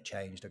 I've got to get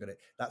changed.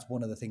 That's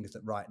one of the things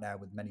that right now,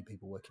 with many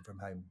people working from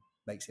home,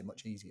 makes it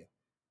much easier.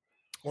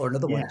 Or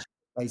another one is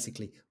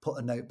basically put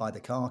a note by the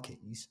car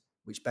keys,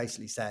 which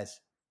basically says,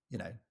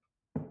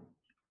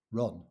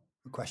 run,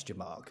 question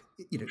mark.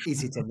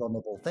 Is it a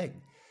runnable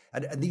thing?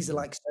 And these are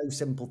like so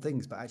simple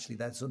things, but actually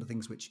they're sort of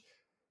things which,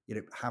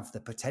 have the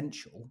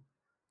potential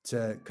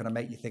to kind of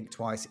make you think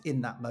twice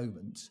in that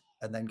moment,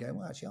 and then go,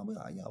 well, actually, I'm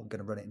going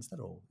to run it instead,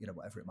 or,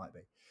 whatever it might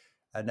be.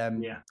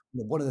 And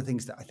one of the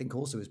things that I think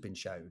also has been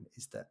shown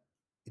is that,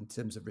 in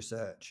terms of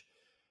research,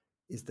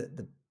 is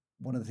that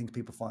one of the things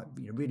people find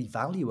really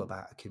value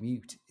about a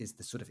commute is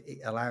the sort of, it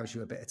allows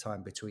you a bit of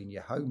time between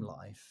your home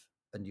life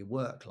and your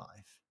work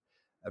life.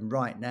 And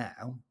right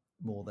now,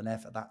 more than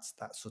ever, that's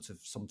sort of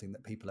something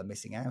that people are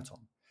missing out on.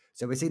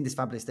 So we're seeing this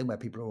fabulous thing where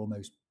people are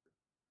almost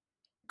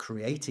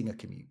creating a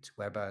commute,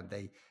 whereby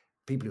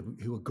people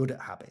who are good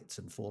at habits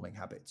and forming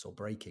habits or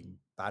breaking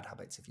bad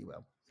habits, if you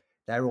will,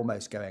 they're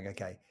almost going,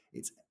 okay,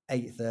 it's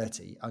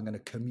 8:30, I'm going to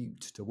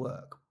commute to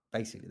work.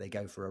 Basically, they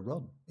go for a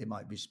run. It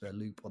might be just a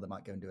loop, or they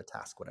might go and do a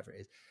task, whatever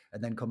it is,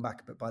 and then come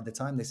back. But by the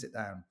time they sit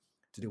down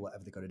to do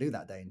whatever they've got to do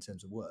that day in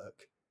terms of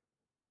work,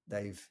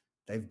 they've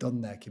they've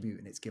done their commute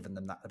and it's given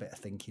them that a bit of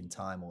thinking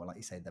time, or like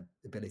you say, the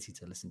ability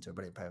to listen to a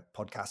brilliant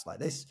podcast like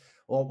this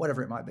or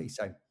whatever it might be.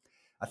 So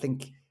I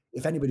think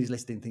if anybody's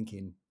listening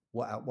thinking,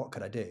 what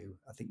could I do?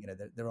 I think,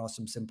 there are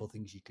some simple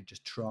things you could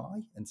just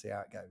try and see how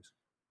it goes.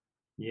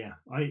 Yeah,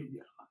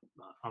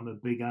 I'm a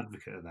big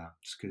advocate of that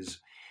because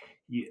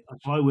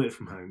I work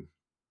from home,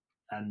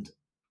 and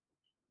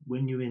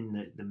when you're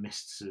in the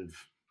midst of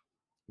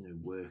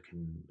work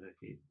and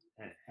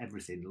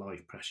everything,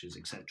 life pressures,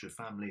 etc.,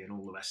 family, and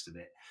all the rest of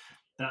it,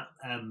 that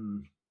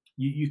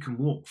you can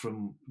walk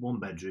from one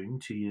bedroom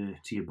to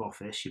your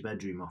office, your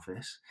bedroom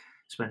office,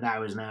 spend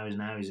hours and hours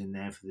and hours in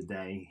there for the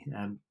day,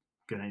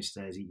 go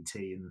downstairs, eat your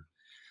tea, and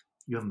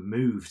you haven't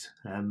moved.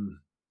 And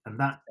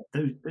that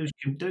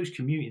those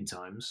commuting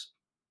times,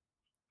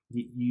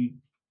 you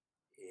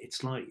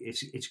it's like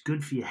it's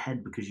good for your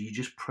head because you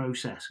just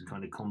process and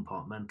kind of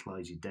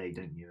compartmentalize your day,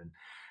 don't you?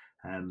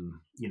 And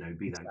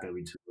be that Exactly.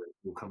 going to work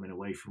or coming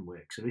away from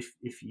work. So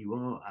if you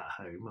are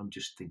at home, I'm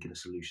just thinking of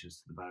solutions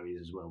to the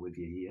barriers as well with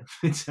you here.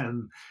 It's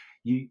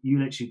you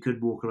literally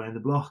could walk around the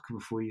block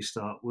before you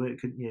start work,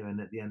 couldn't you?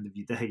 And at the end of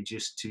your day,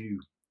 just to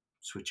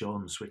switch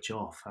on, switch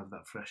off, have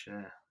that fresh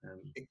air.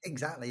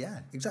 Exactly,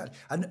 yeah, exactly.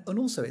 And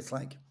also it's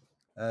like,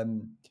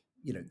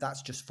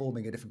 that's just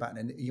forming a different pattern.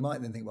 And you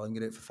might then think, well, I'm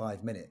going to do it for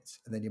 5 minutes,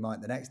 and then you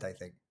might the next day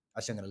think,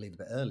 actually, I'm going to leave a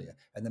bit earlier.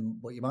 And then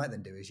what you might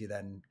then do is you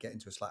then get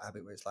into a slight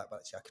habit where it's like, well,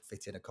 actually, I could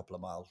fit in a couple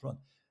of miles run,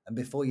 and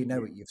before you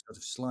know Yeah. it, you've sort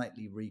of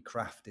slightly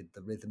recrafted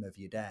the rhythm of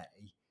your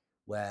day,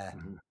 where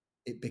Mm-hmm.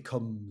 it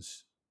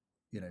becomes,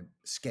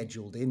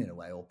 scheduled in a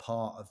way, or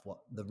part of what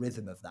the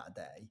rhythm of that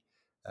day.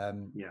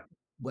 Um, Yeah.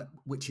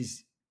 which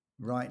is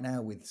right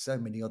now, with so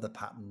many other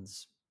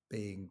patterns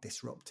being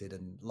disrupted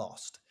and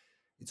lost,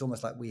 it's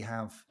almost like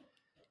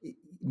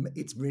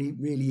it's really,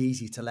 really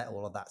easy to let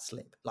all of that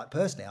slip. Like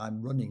personally,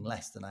 I'm running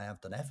less than I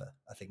have done ever,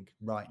 I think,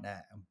 right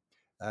now.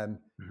 um,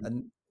 Mm-hmm.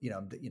 and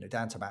I'm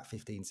down to about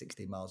 15,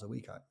 16 miles a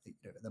week at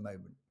the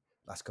moment,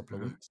 last couple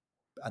of Mm-hmm. weeks,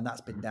 and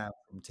that's been Mm-hmm. down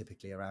from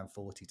typically around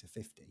 40 to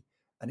 50.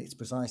 And it's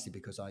precisely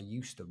because I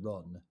used to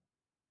run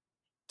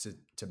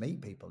to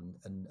meet people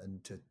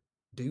and to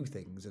do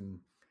things, and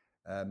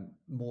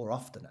more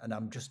often, and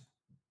I'm just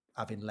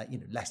having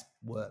less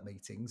work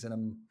meetings, and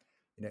I'm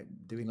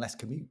doing less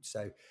commute.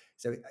 So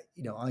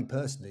I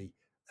personally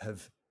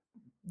have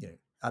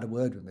had a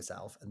word with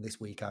myself, and this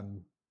week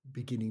I'm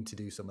beginning to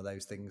do some of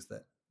those things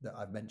that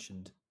I've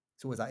mentioned.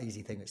 It's always that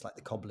easy thing. It's like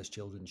the cobbler's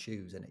children's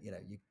shoes, and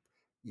you,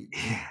 you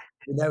Yeah.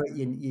 you know it.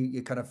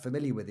 You're kind of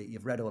familiar with it.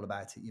 You've read all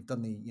about it. You've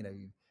done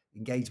you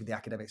engaged with the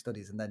academic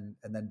studies, and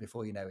then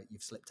before you know it,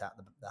 you've slipped out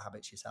the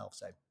habits yourself.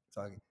 So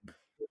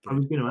I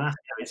was going to ask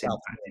how it's myself.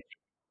 impacted.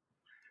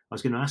 I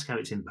was going to ask how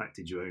it's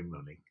impacted your own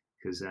running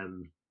because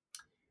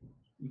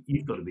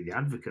you've got to be the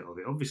advocate of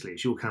it. Obviously,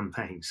 it's your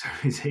campaign, so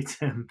is it?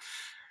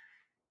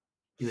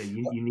 You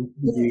need to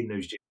be Yeah. doing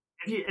those.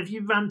 Have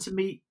you run to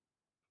meet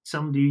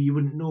somebody you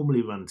wouldn't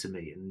normally run to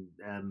meet?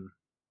 And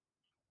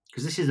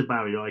because this is a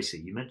barrier I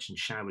see. You mentioned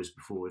showers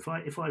before. If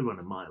I run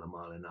a mile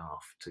and a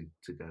half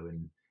to go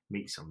and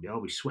meet somebody,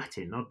 I'll be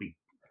sweating. I'd be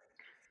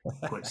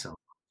quite self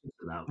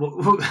for that.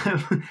 What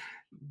has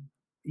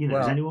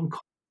Well, anyone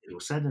commented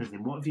or said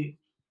anything? What have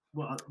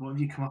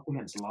you come up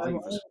against so I live?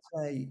 would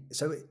say,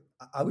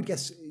 I would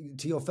guess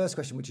to your first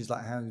question, which is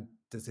like, how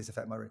does this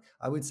affect my running?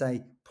 I would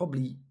say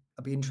probably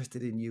I'd be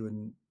interested in you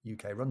and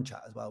UK Run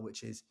Chat as well,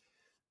 which is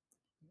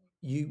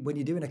when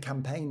you're doing a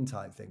campaign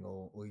type thing,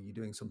 or you're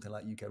doing something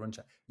like UK Run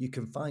Chat, you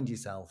can find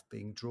yourself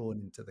being drawn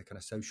into the kind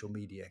of social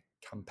media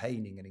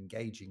campaigning and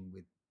engaging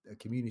with the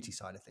community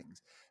side of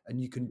things. And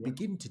you can Yeah.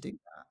 begin to do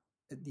that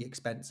at the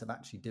expense of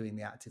actually doing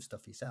the active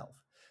stuff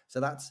yourself. So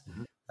that's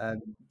Mhm.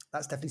 um,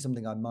 that's definitely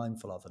something I'm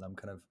mindful of, and I'm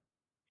kind of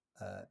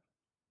uh,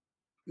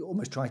 you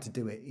almost try to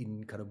do it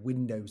in kind of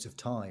windows of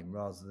time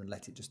rather than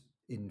let it just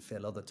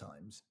infill other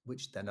times,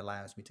 which then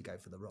allows me to go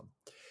for the run.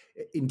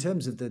 In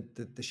terms of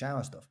the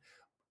shower stuff,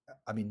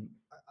 I mean,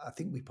 I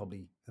think we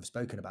probably have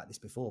spoken about this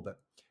before,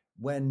 but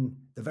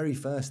when the very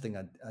first thing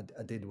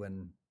I did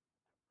when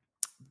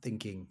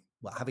thinking,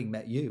 well, having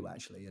met you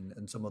actually,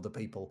 and some other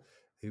people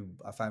who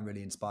I found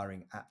really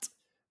inspiring at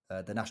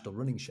the National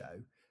Running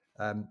Show,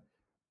 um,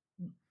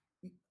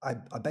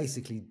 I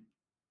basically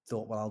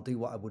thought, well, I'll do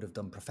what I would have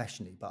done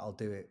professionally, but I'll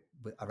do it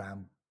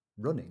around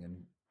running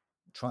and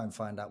try and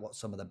find out what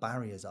some of the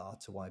barriers are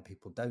to why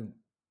people don't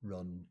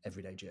run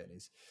everyday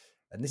journeys.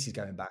 And this is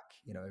going back,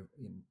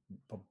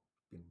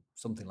 in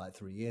something like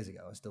 3 years ago.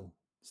 I was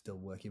still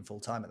working full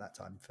time at that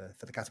time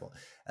for the catapult.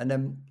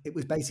 And it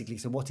was basically,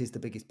 so what is the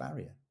biggest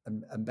barrier?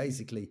 And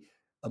basically,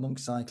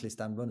 amongst cyclists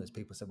and runners,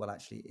 people said, well,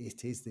 actually,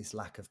 it is this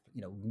lack of,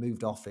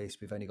 moved office.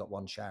 We've only got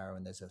one shower,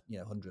 and there's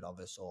 100 of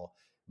us, or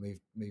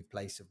move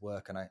place of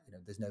work, and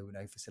there's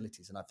no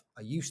facilities, and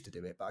I used to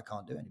do it, but I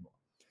can't do it anymore.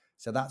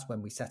 So that's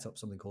when we set up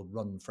something called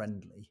Run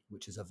Friendly,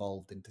 which has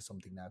evolved into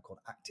something now called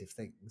Active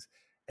Things.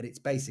 And it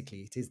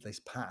is this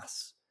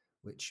pass,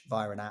 which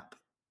via an app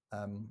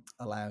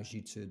allows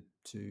you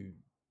to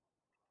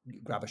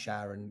grab a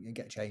shower and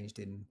get changed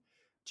in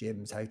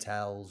gyms,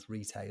 hotels,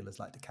 retailers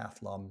like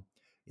Decathlon,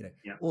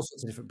 Yeah. all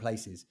sorts of different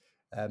places.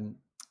 Um,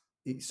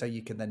 so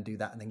you can then do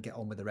that and then get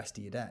on with the rest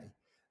of your day.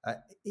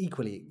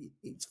 Equally,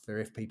 it's for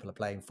if people are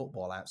playing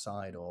football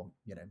outside or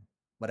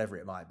whatever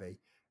it might be,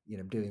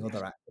 doing Yes.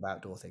 other active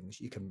outdoor things.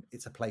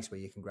 It's a place where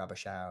you can grab a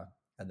shower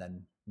and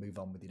then move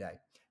on with your day.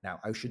 Now,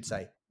 I should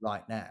say,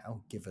 right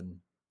now, given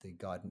the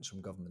guidance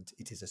from government,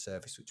 it is a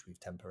service which we've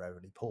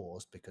temporarily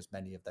paused because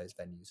many of those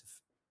venues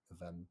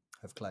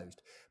have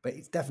closed. But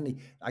it's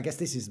definitely, I guess,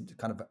 this is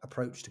kind of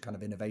approach to kind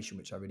of innovation,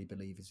 which I really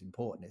believe is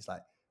important. It's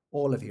like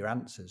all of your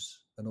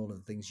answers and all of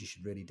the things you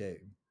should really do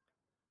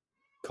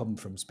come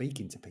from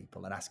speaking to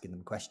people and asking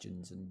them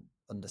questions and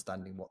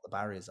understanding what the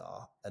barriers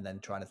are, and then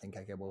trying to think,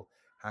 okay, well,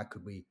 how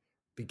could we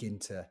begin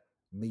to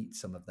meet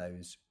some of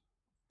those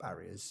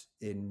barriers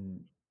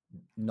in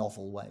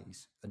novel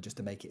ways, and just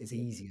to make it as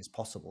easy as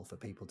possible for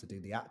people to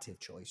do the active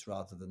choice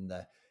rather than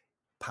the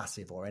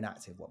passive or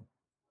inactive one.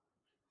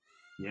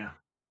 Yeah.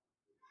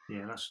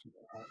 Yeah, that's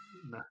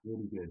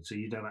really good. So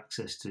you'd have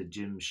access to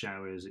gym,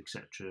 showers,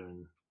 etc.,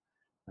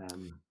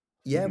 and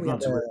Yeah, you've we had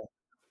gone to a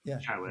yeah,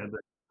 shower,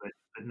 but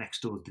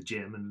next door is the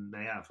gym, and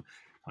they have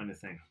kind of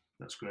thing.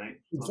 That's great.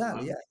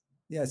 exactly, yeah.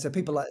 Yeah, so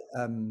people like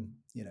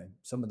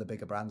some of the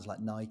bigger brands like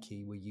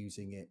Nike were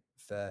using it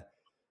for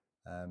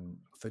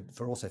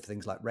also for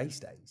things like race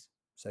days.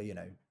 So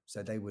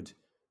so they would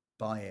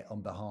buy it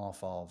on behalf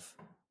of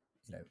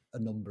a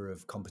number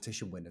of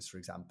competition winners, for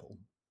example,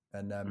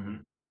 and Mm-hmm.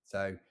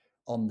 so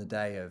on the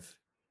day of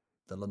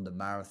the London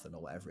Marathon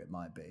or whatever it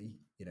might be,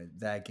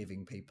 they're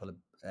giving people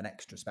an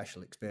extra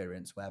special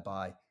experience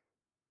whereby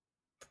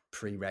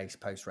pre-race,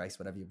 post-race,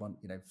 whatever you want,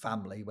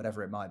 family,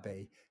 whatever it might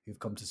be, who've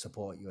come to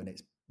support you, and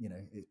it's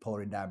it's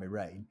pouring down with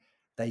rain,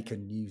 they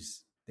can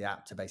use the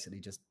app to basically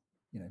just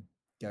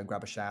go and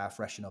grab a shower,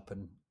 freshen up,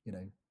 and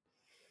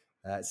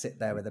sit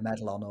there with a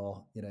medal on,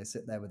 or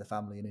sit there with the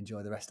family and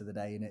enjoy the rest of the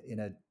day in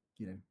a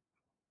in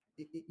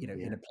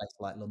Yeah. a place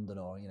like London,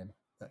 or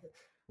uh,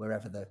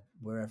 wherever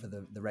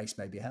the race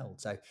may be held.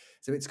 So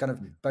it's kind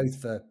of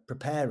both for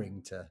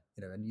preparing to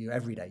a new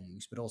everyday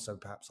use, but also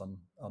perhaps on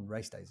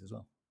race days as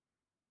well.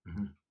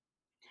 Mm-hmm.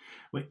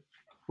 Wait,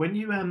 when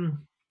you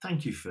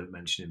thank you for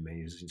mentioning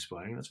me as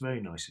inspiring. That's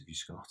very nice of you,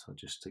 Scott. I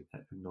just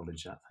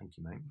acknowledge that. Thank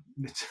you,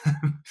 mate.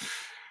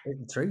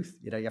 The truth,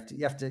 you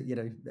have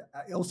to,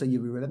 also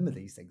you remember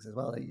these things as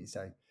well, don't you?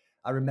 So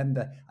I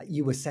remember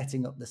you were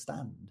setting up the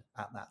stand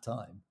at that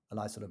time, and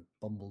I sort of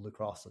bumbled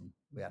across, and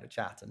we had a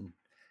chat, and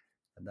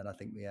then I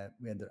think we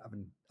ended up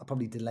having. I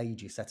probably delayed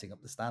you setting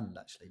up the stand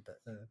actually, but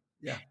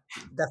yeah,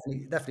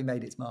 definitely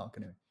made its mark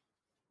anyway.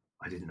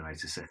 I didn't know how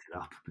to set it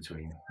up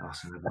between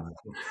us and everyone.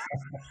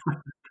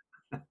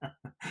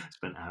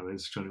 Spent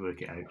hours trying to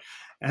work it out.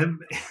 Um,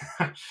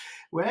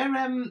 where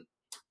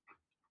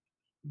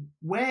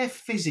where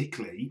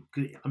physically,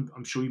 'cause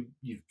I'm sure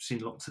you've seen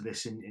lots of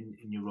this in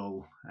your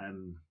role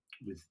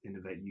with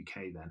Innovate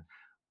UK. Then,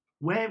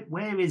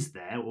 where is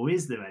there, or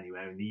is there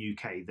anywhere in the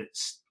UK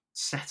that's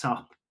set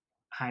up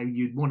how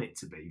you'd want it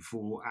to be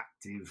for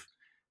active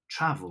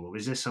travel, or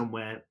is there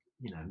somewhere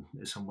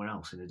somewhere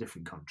else in a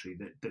different country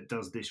that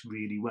does this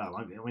really well?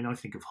 I mean, I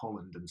think of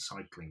Holland and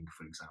cycling,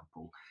 for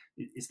example.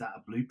 Is that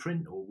a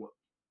blueprint, or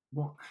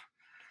what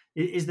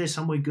is there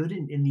somewhere good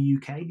in the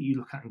UK that you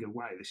look at and go,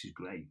 wow, this is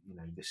great?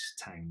 This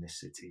town, this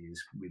city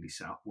is really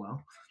set up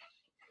well.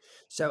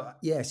 So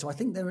yeah, so I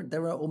think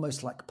there are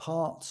almost like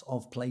parts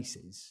of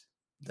places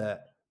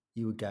that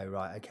you would go,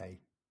 right, okay,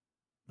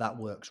 that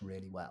works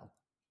really well,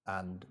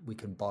 and we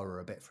can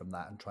borrow a bit from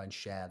that and try and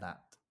share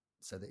that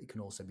so that it can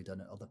also be done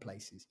at other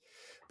places.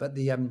 But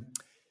I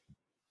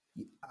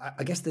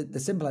guess the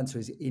simple answer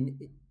is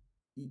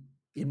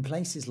in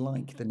places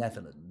like the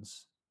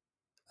Netherlands,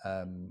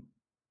 and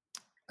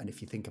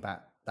if you think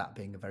about that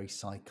being a very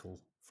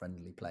cycle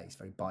friendly place,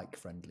 very bike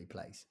friendly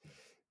place,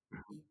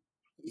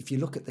 if you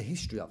look at the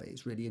history of it,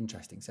 it's really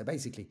interesting. So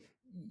basically,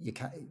 you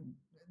can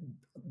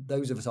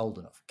those of us old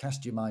enough,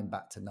 cast your mind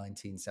back to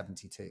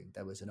 1972.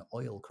 There was an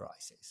oil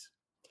crisis,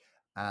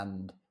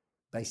 and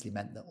basically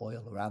meant that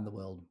oil around the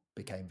world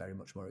became very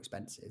much more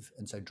expensive,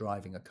 and so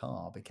driving a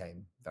car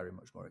became very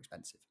much more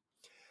expensive.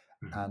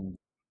 Mm-hmm. And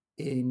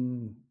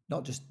in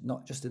not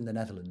just in the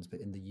Netherlands, but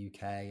in the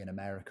UK and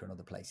America and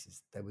other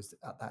places, there was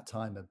at that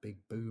time a big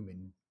boom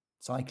in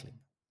cycling.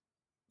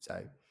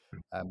 So,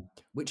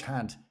 which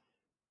had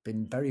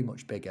been very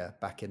much bigger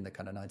back in the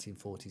kind of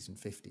 1940s and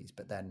 50s,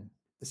 but then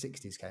the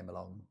 60s came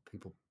along.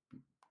 People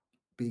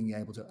being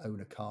able to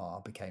own a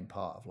car became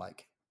part of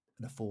like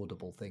an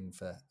affordable thing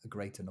for a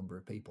greater number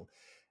of people.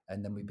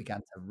 And then we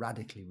began to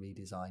radically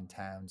redesign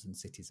towns and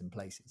cities and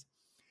places.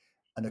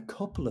 And a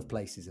couple of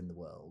places in the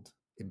world,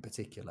 in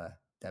particular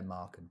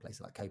Denmark and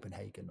places like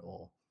Copenhagen,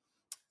 or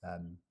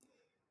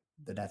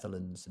the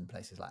Netherlands and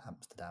places like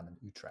Amsterdam and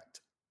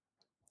Utrecht,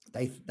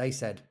 they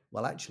said,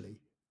 well, actually,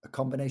 a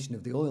combination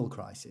of the oil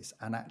crisis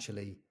and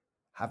actually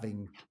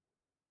having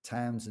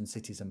towns and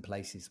cities and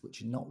places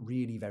which are not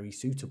really very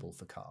suitable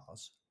for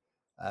cars,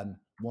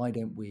 why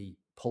don't we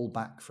pull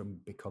back from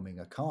becoming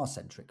a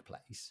car-centric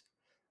place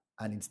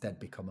and instead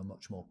become a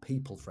much more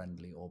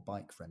people-friendly or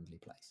bike-friendly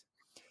place?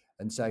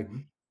 And so Mm-hmm.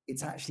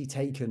 it's actually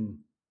taken,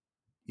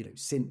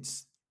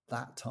 since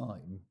that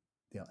time,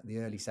 the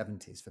early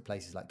 70s, for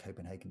places like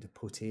Copenhagen to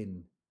put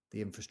in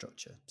the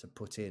infrastructure, to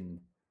put in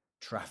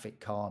traffic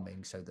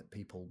calming so that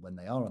people, when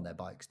they are on their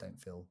bikes, don't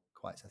feel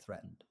quite so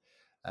threatened.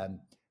 And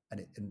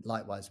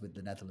likewise with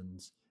the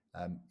Netherlands,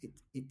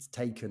 it's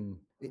taken,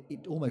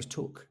 it almost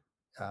took,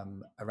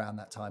 around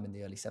that time in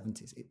the early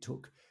 70s, it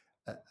took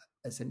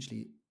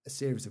essentially a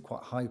series of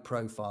quite high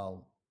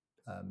profile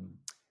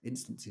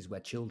instances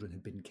where children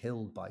had been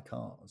killed by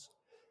cars,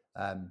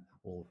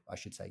 or I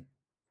should say,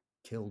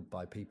 killed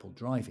by people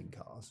driving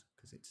cars,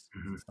 because it's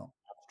not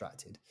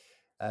abstracted.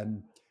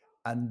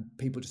 And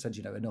people just said,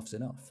 enough's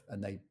enough,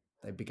 and they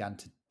began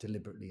to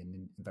deliberately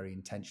and very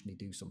intentionally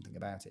do something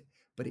about it.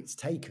 But it's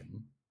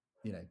taken,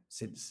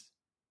 since,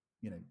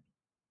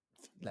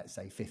 let's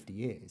say 50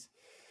 years.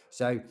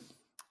 So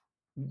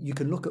you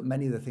can look at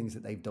many of the things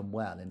that they've done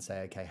well and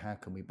say, okay, how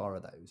can we borrow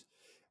those?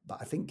 But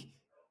I think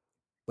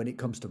when it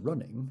comes to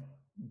running,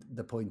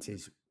 the point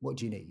is, what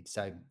do you need?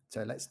 So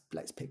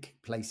let's pick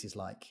places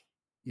like,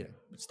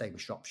 stay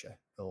with Shropshire,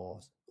 or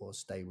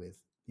stay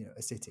with,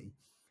 a city.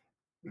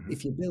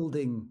 If you're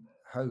building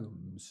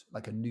homes,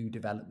 like a new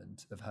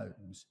development of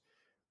homes,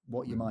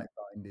 what you might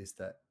find is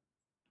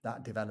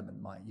that development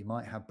you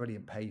might have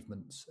brilliant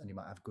pavements, and you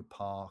might have good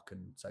park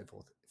and so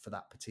forth for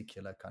that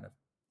particular kind of,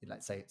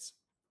 let's say it's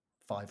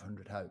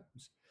 500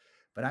 homes.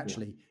 But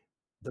actually,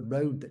 the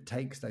road that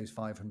takes those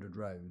 500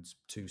 roads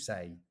to,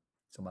 say,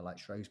 somewhere like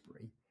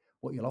Shrewsbury,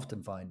 what you'll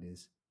often find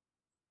is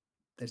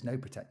there's no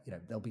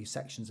there'll be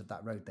sections of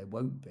that road, there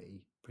won't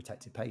be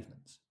protected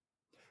pavements.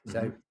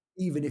 So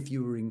even if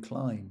you were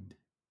inclined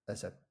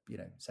as a,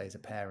 say as a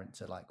parent,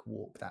 to like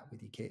walk that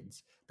with your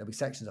kids, there'll be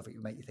sections of it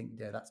that make you think,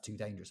 that's too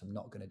dangerous, I'm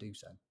not going to do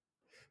so.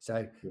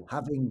 So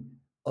having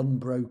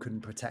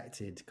unbroken,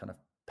 protected kind of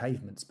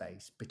pavement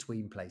space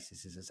between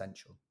places is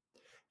essential.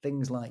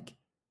 Things like,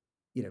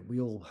 we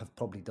all have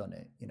probably done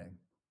it,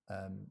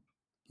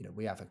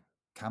 we have a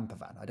camper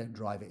van. I don't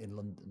drive it in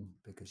London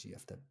because you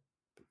have to,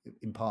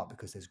 in part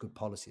because there's good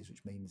policies,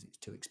 which means it's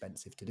too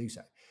expensive to do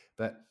so.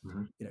 But,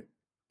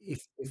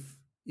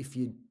 if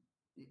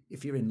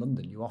you're in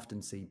London, you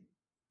often see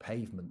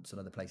pavements and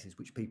other places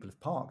which people have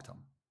parked on.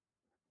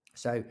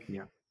 So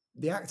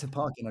the act of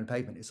parking on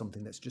pavement is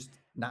something that's just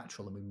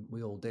natural, and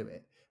we all do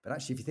it. But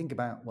actually, if you think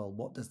about, well,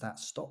 what does that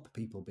stop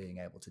people being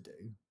able to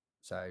do?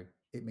 So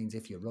it means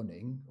if you're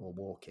running or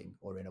walking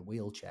or in a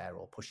wheelchair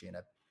or pushing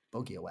a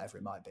buggy or whatever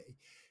it might be,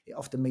 it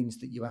often means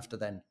that you have to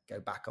then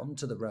go back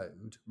onto the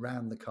road,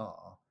 round the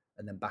car,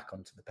 and then back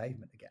onto the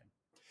pavement again.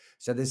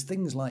 So there's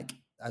things like,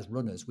 as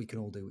runners, we can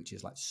all do, which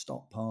is like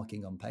stop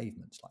parking on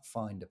pavements, like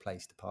find a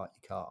place to park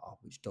your car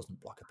which doesn't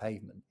block a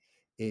pavement,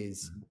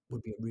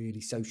 would be a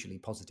really socially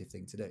positive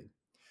thing to do.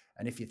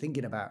 And if you're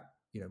thinking about,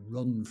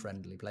 run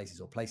friendly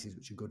places or places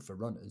which are good for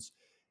runners,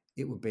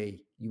 it would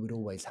be, you would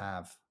always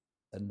have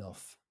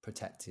enough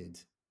protected,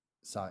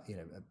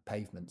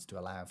 pavements to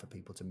allow for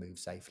people to move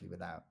safely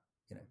without,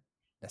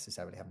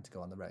 necessarily having to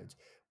go on the roads.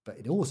 But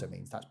it also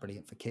means that's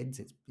brilliant for kids.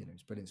 It's,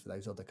 it's brilliant for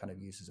those other kind of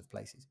uses of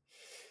places.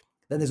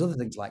 Then there's other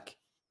things like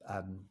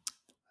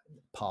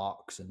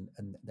parks,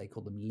 and they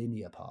call them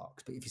linear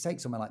parks. But if you take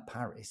somewhere like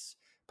Paris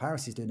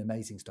is doing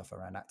amazing stuff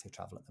around active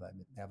travel at the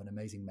moment. They have an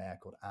amazing mayor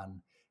called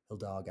Anne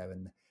Hidalgo,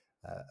 and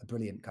a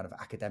brilliant kind of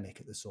academic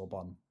at the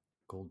Sorbonne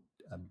called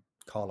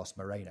Carlos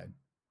Moreno.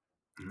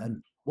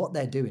 And what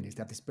they're doing is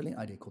they have this brilliant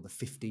idea called the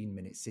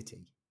 15-minute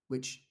city,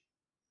 which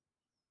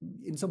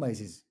in some ways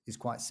is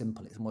quite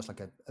simple. It's almost like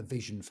a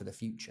vision for the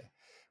future.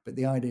 But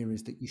the idea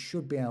is that you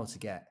should be able to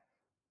get,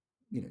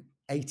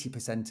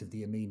 80% of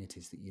the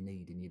amenities that you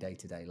need in your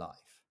day-to-day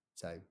life.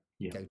 So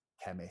go to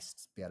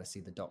chemists, be able to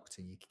see the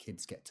doctor, your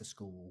kids get to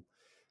school,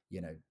 be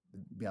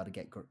able to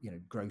get,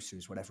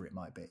 groceries, whatever it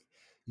might be.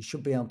 You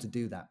should be able to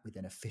do that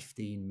within a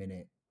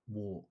 15-minute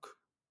walk,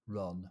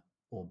 run,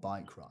 or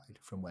bike ride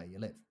from where you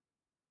live.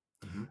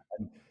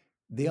 And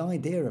the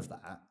idea of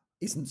that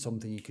isn't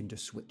something you can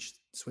just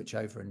switch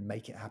over and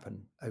make it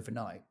happen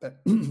overnight.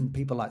 But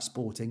people like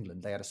Sport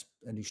England, they had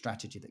a new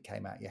strategy that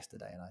came out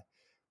yesterday, and I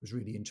was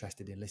really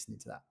interested in listening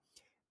to that.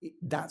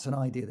 That's an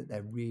idea that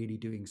they're really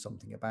doing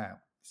something about.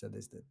 So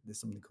there's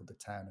something called the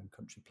Town and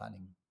Country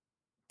Planning,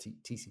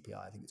 TCPI,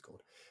 I think it's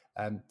called.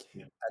 And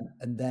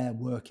they're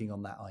working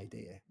on that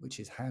idea,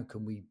 which is how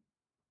can we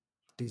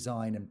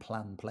design and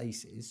plan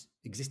places,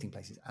 existing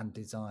places, and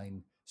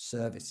design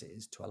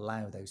services to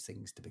allow those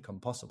things to become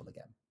possible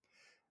again.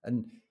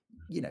 And,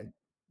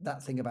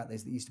 that thing about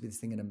this, there used to be this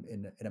thing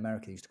in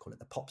America, they used to call it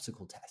the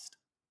popsicle test.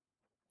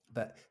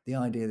 But the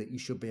idea that you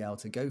should be able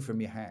to go from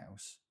your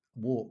house,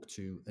 walk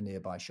to a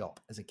nearby shop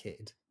as a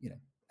kid,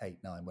 8,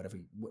 9,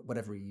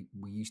 whatever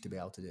we used to be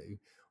able to do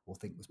or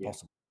think was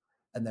possible,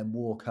 and then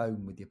walk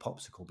home with your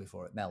popsicle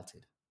before it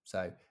melted.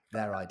 So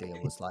their idea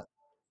was like,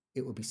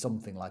 it would be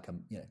something like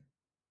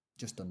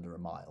just under a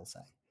mile, say.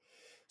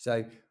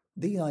 So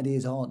these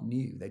ideas aren't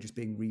new; they're just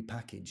being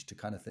repackaged to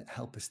kind of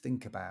help us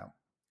think about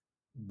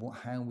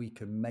how we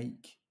can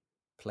make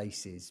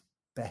places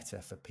better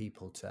for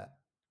people to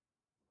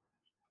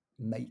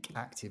make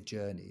active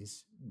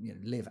journeys,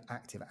 live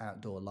active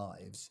outdoor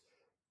lives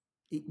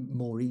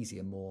more easy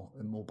and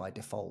more by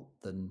default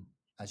than,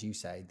 as you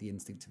say, the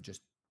instinct of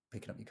just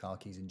picking up your car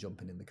keys and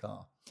jumping in the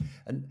car.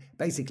 And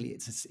basically,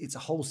 it's a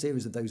whole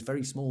series of those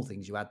very small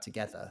things you add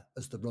together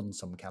as the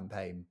Runsome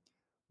campaign,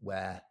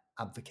 where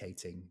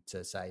advocating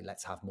to say,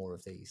 let's have more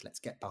of these. Let's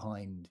get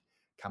behind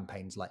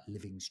campaigns like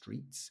Living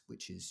Streets,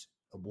 which is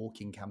a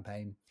walking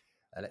campaign.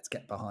 Let's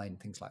get behind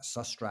things like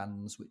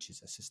Sustrans, which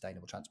is a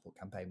sustainable transport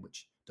campaign,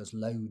 which does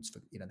loads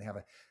for, they have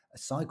a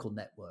cycle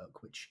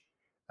network, which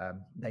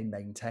they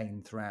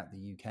maintain throughout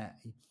the UK,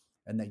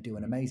 and they do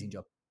an amazing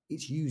job.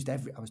 It's used I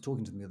was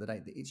talking to them the other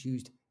day, that it's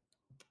used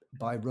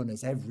by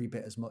runners every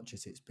bit as much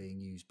as it's being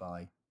used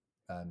by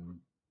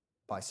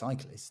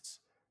cyclists,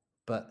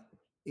 but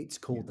it's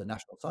called the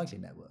National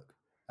Cycling Network.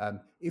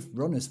 If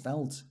runners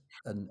felt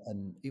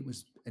and it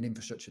was an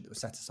infrastructure that was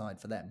set aside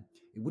for them,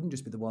 it wouldn't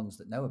just be the ones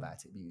that know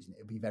about it be using it.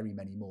 It'd be very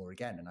many more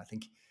again. And I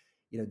think,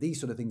 these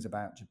sort of things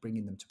about just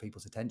bringing them to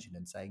people's attention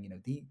and saying,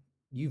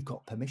 you've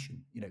got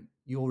permission.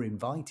 You're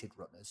invited,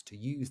 runners, to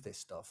use this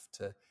stuff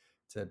to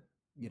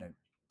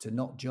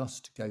not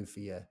just go for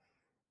your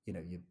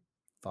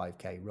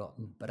 5K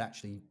run, but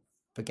actually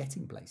for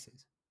getting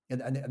places.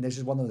 And there's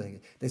just one other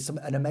thing. There's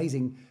an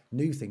amazing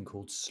new thing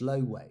called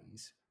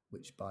Slowways,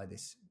 which by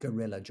this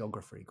guerrilla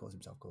geographer, he calls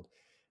himself, called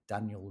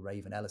Daniel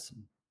Raven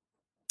Ellison.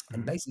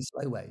 And basically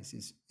Slowways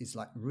is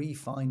like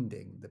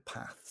refinding the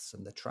paths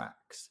and the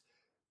tracks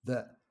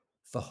that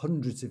for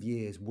hundreds of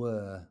years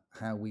were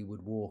how we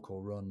would walk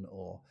or run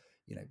or,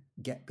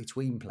 get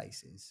between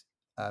places.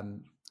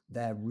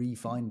 They're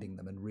refinding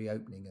them and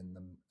reopening them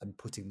and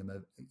putting them,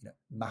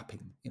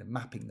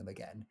 mapping them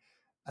again,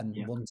 and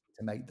wanting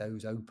to make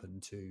those open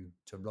to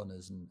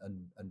runners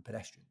and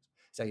pedestrians.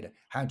 So,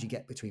 how do you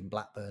get between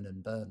Blackburn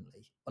and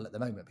Burnley? Well, at the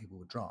moment, people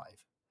would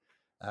drive.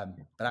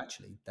 But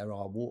actually, there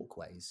are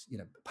walkways,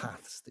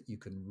 paths that you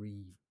can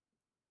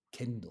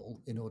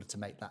rekindle in order to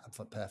make that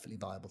a perfectly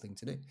viable thing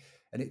to do.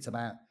 And it's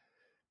about,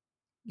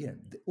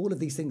 all of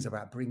these things are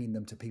about bringing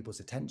them to people's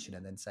attention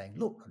and then saying,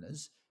 look,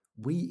 runners,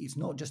 it's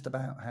not just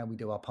about how we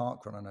do our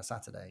park run on a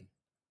Saturday,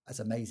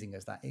 as amazing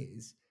as that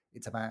is.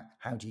 It's about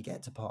how do you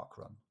get to park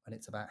run, and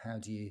it's about how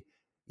do you,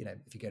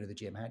 if you go to the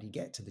gym, how do you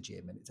get to the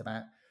gym, and it's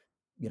about,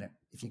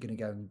 if you're going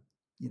to go and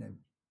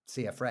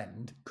see a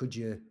friend, could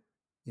you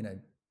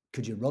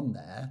run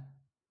there,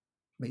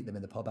 meet them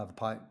in the pub, have a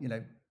pint,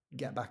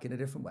 get back in a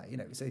different way,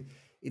 So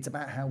it's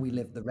about how we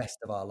live the rest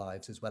of our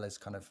lives, as well as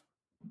kind of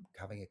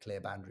having a clear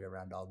boundary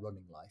around our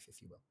running life,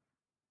 if you will.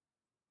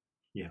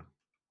 Yeah.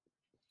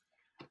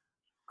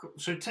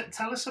 So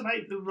tell us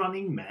about the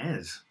running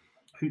mares.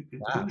 Who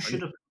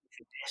should have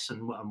this,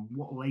 and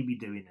what will they be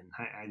doing, and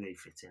how they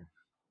fit in?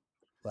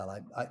 Well,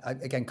 I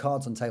again,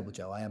 cards on table,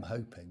 Joe. I am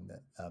hoping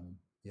that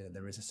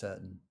there is a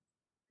certain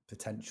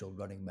potential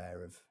running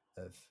mayor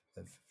of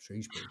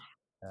Shrewsbury,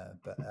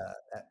 but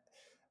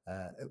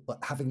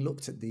having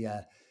looked at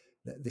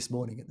this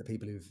morning at the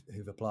people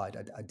who've applied,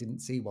 I didn't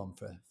see one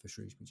for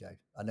Shrewsbury, Joe.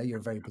 I know you're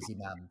a very busy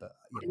man, but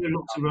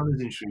lots of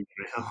runners in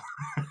Shrewsbury.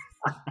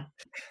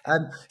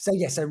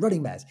 So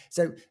running mares.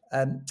 So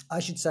I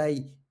should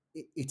say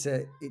it's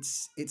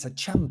a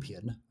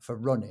champion for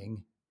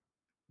running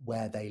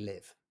where they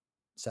live.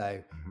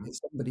 So it's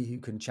somebody who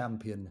can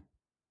champion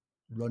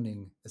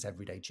running as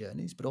everyday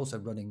journeys, but also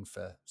running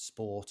for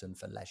sport and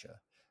for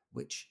leisure,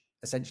 which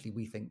essentially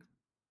we think,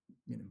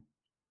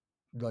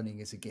 running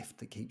is a gift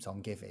that keeps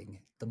on giving.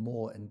 The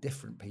more and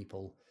different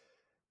people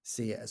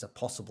see it as a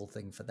possible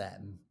thing for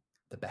them,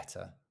 the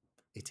better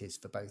it is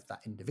for both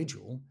that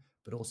individual,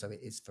 but also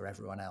it is for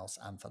everyone else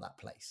and for that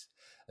place.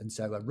 And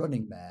so a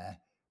running mare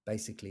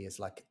basically is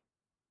like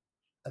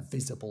a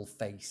visible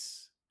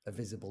face, a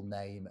visible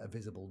name, a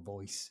visible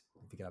voice,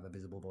 if you can have a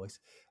visible voice,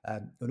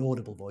 an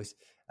audible voice,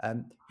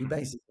 who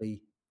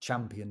basically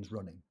champions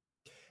running.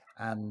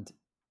 And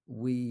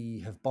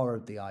we have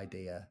borrowed the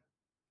idea,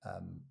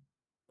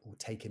 or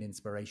taken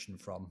inspiration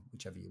from,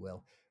 whichever you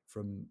will,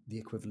 from the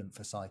equivalent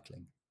for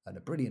cycling. And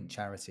a brilliant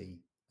charity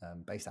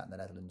based out in the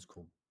Netherlands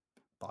called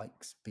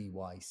Bikes,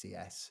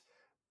 BYCS,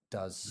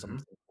 does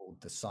something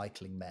called the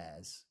Cycling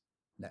Mares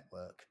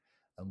Network,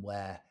 and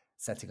we're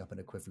setting up an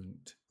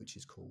equivalent which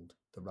is called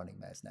the Running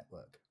Mares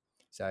Network.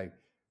 So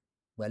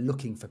we're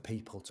looking for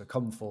people to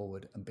come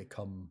forward and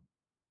become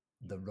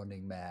the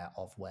running mare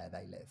of where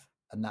they live.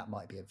 And that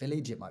might be a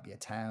village, it might be a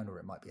town, or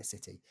it might be a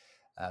city.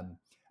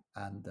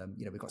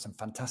 We've got some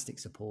fantastic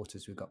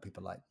supporters. We've got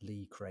people like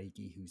Lee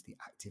Craigie, who's the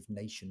Active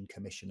Nation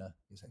Commissioner,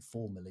 who's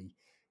formerly,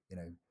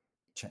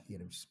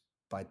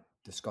 by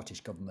the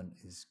Scottish government,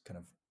 is kind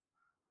of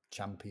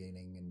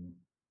championing and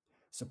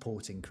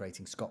supporting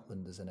creating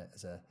Scotland as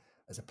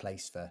a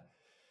place for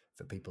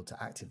people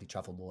to actively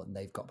travel more, and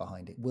they've got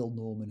behind it. Will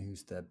Norman,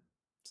 who's the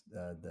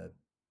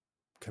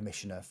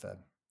commissioner for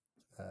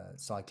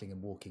cycling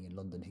and walking in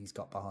London, he's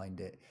got behind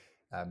it.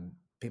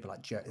 People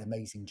like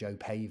amazing Joe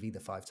Pavey, the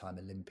 5-time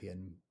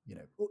Olympian.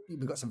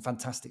 We've got some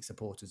fantastic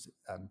supporters,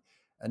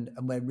 and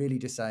we're really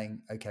just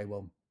saying, okay,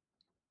 well,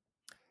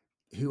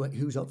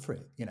 who's up for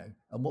it?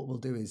 And what we'll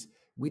do is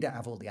we don't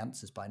have all the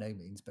answers by no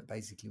means, but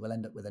basically we'll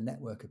end up with a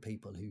network of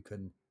people who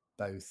can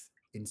both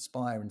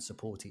inspire and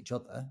support each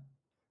other,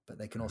 but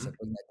they can also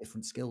bring their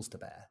different skills to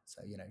bear.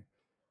 So,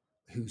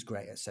 who's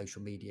great at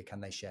social media?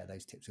 Can they share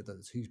those tips with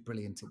others? Who's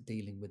brilliant at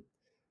dealing with,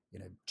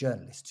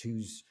 journalists?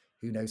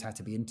 Who knows how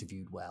to be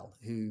interviewed well?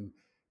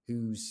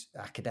 Who's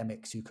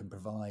academics who can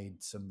provide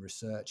some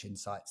research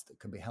insights that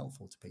can be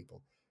helpful to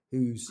people?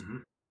 Who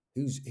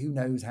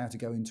knows how to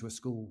go into a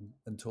school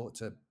and talk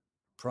to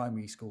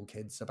primary school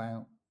kids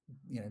about,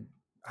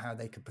 how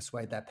they could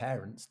persuade their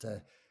parents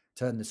to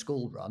turn the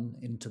school run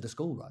into the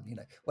school run,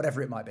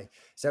 whatever it might be.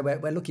 So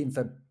we're looking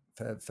for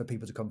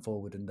people to come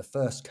forward, and the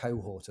first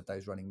cohort of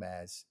those running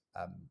mares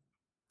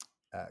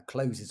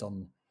closes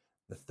on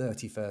the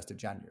 31st of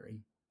January,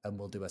 and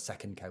we'll do a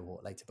second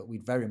cohort later. But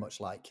we'd very much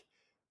like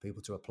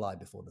people to apply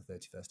before the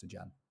 31st of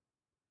Jan.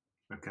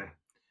 Okay.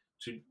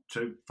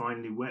 So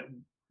finally, where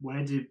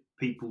do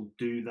people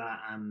do that,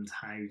 and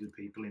how do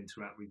people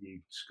interact with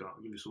you,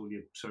 Scott? Give us all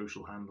your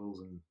social handles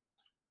and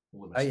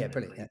all that. Oh yeah,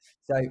 brilliant.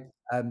 Yeah.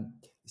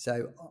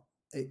 So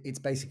it's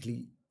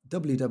basically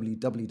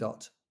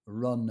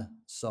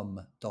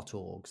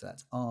www.runsome.org. So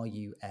that's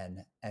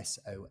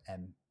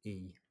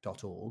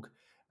runsome.org.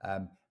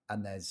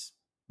 And there's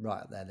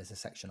right up there's a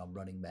section on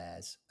running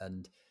mares,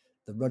 and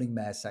the running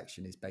mares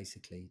section is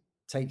basically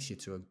takes you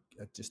to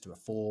just to a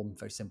form,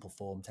 very simple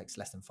form, takes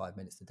less than 5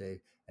 minutes to do,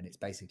 and it's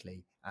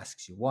basically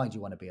asks you, why do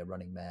you want to be a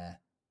running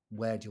mare?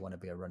 Where do you want to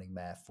be a running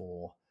mare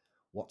for?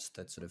 What's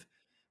the sort of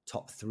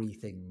top 3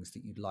 things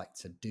that you'd like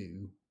to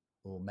do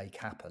or make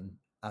happen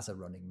as a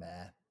running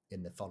mare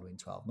in the following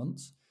 12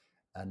 months?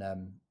 And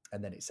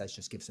then it says,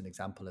 just gives an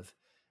example of,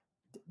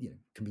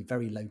 can be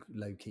very low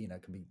key,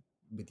 can be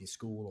with your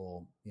school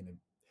or,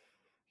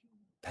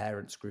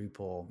 parents group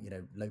or,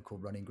 local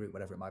running group,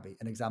 whatever it might be,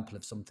 an example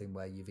of something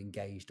where you've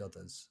engaged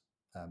others,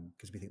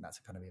 because we think that's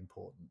kind of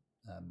important.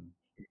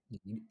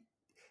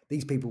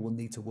 These people will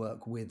need to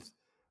work with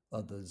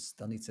others.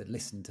 They'll need to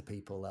listen to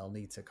people. They'll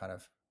need to kind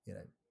of,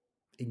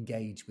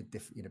 engage with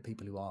different,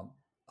 people who aren't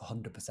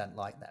 100%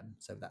 like them.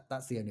 So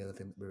that's the only other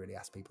thing that we really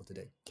ask people to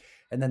do.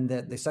 And then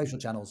the social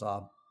channels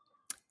are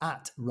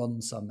at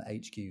Runsome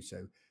HQ.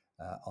 So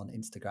on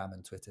Instagram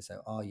and Twitter.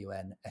 So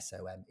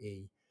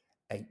RUNSOME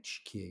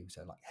HQ.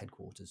 So like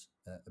headquarters,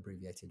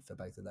 abbreviated for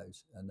both of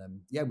those. And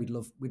we'd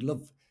love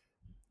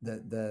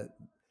the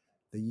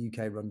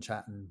UK Run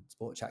Chat and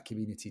Sport Chat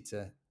community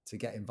to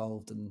get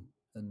involved, and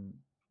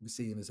we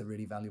see them as a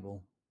really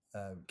valuable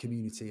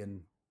community,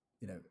 and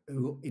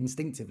who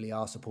instinctively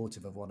are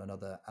supportive of one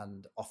another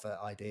and offer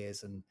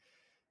ideas, and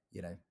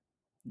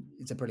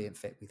it's a brilliant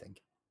fit, we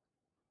think.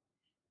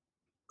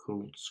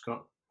 Cool,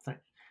 Scott.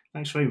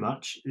 Thanks very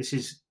much.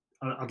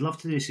 I'd love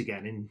to do this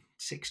again in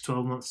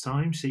 6-12 months'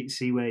 time.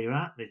 See where you're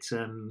at.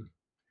 It'll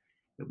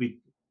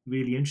be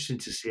really interesting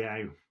to see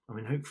how. I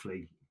mean,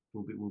 hopefully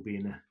we'll be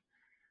in a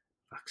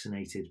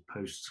vaccinated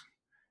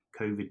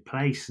post-COVID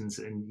place, and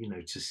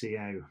to see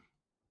how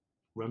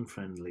run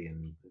friendly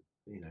and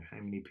how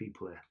many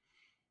people are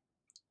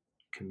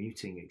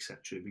commuting, etc.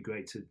 It'd be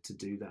great to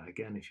do that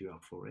again if you're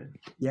up for it.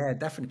 Yeah,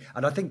 definitely.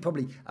 And I think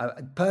probably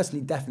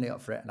personally definitely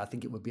up for it. And I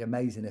think it would be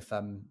amazing if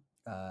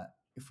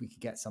we could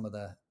get some of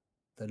the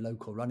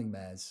local running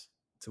mares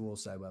to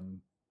also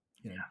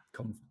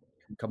come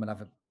and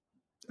have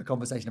a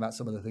conversation about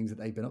some of the things that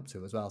they've been up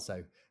to as well.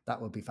 So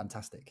that would be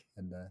fantastic,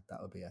 and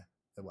that would be a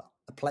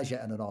pleasure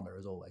and an honor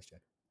as always, Joe.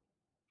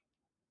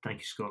 Thank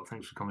you, Scott.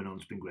 Thanks for coming on.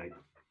 It's been great.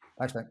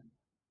 Thanks, mate.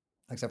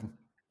 Thanks, everyone.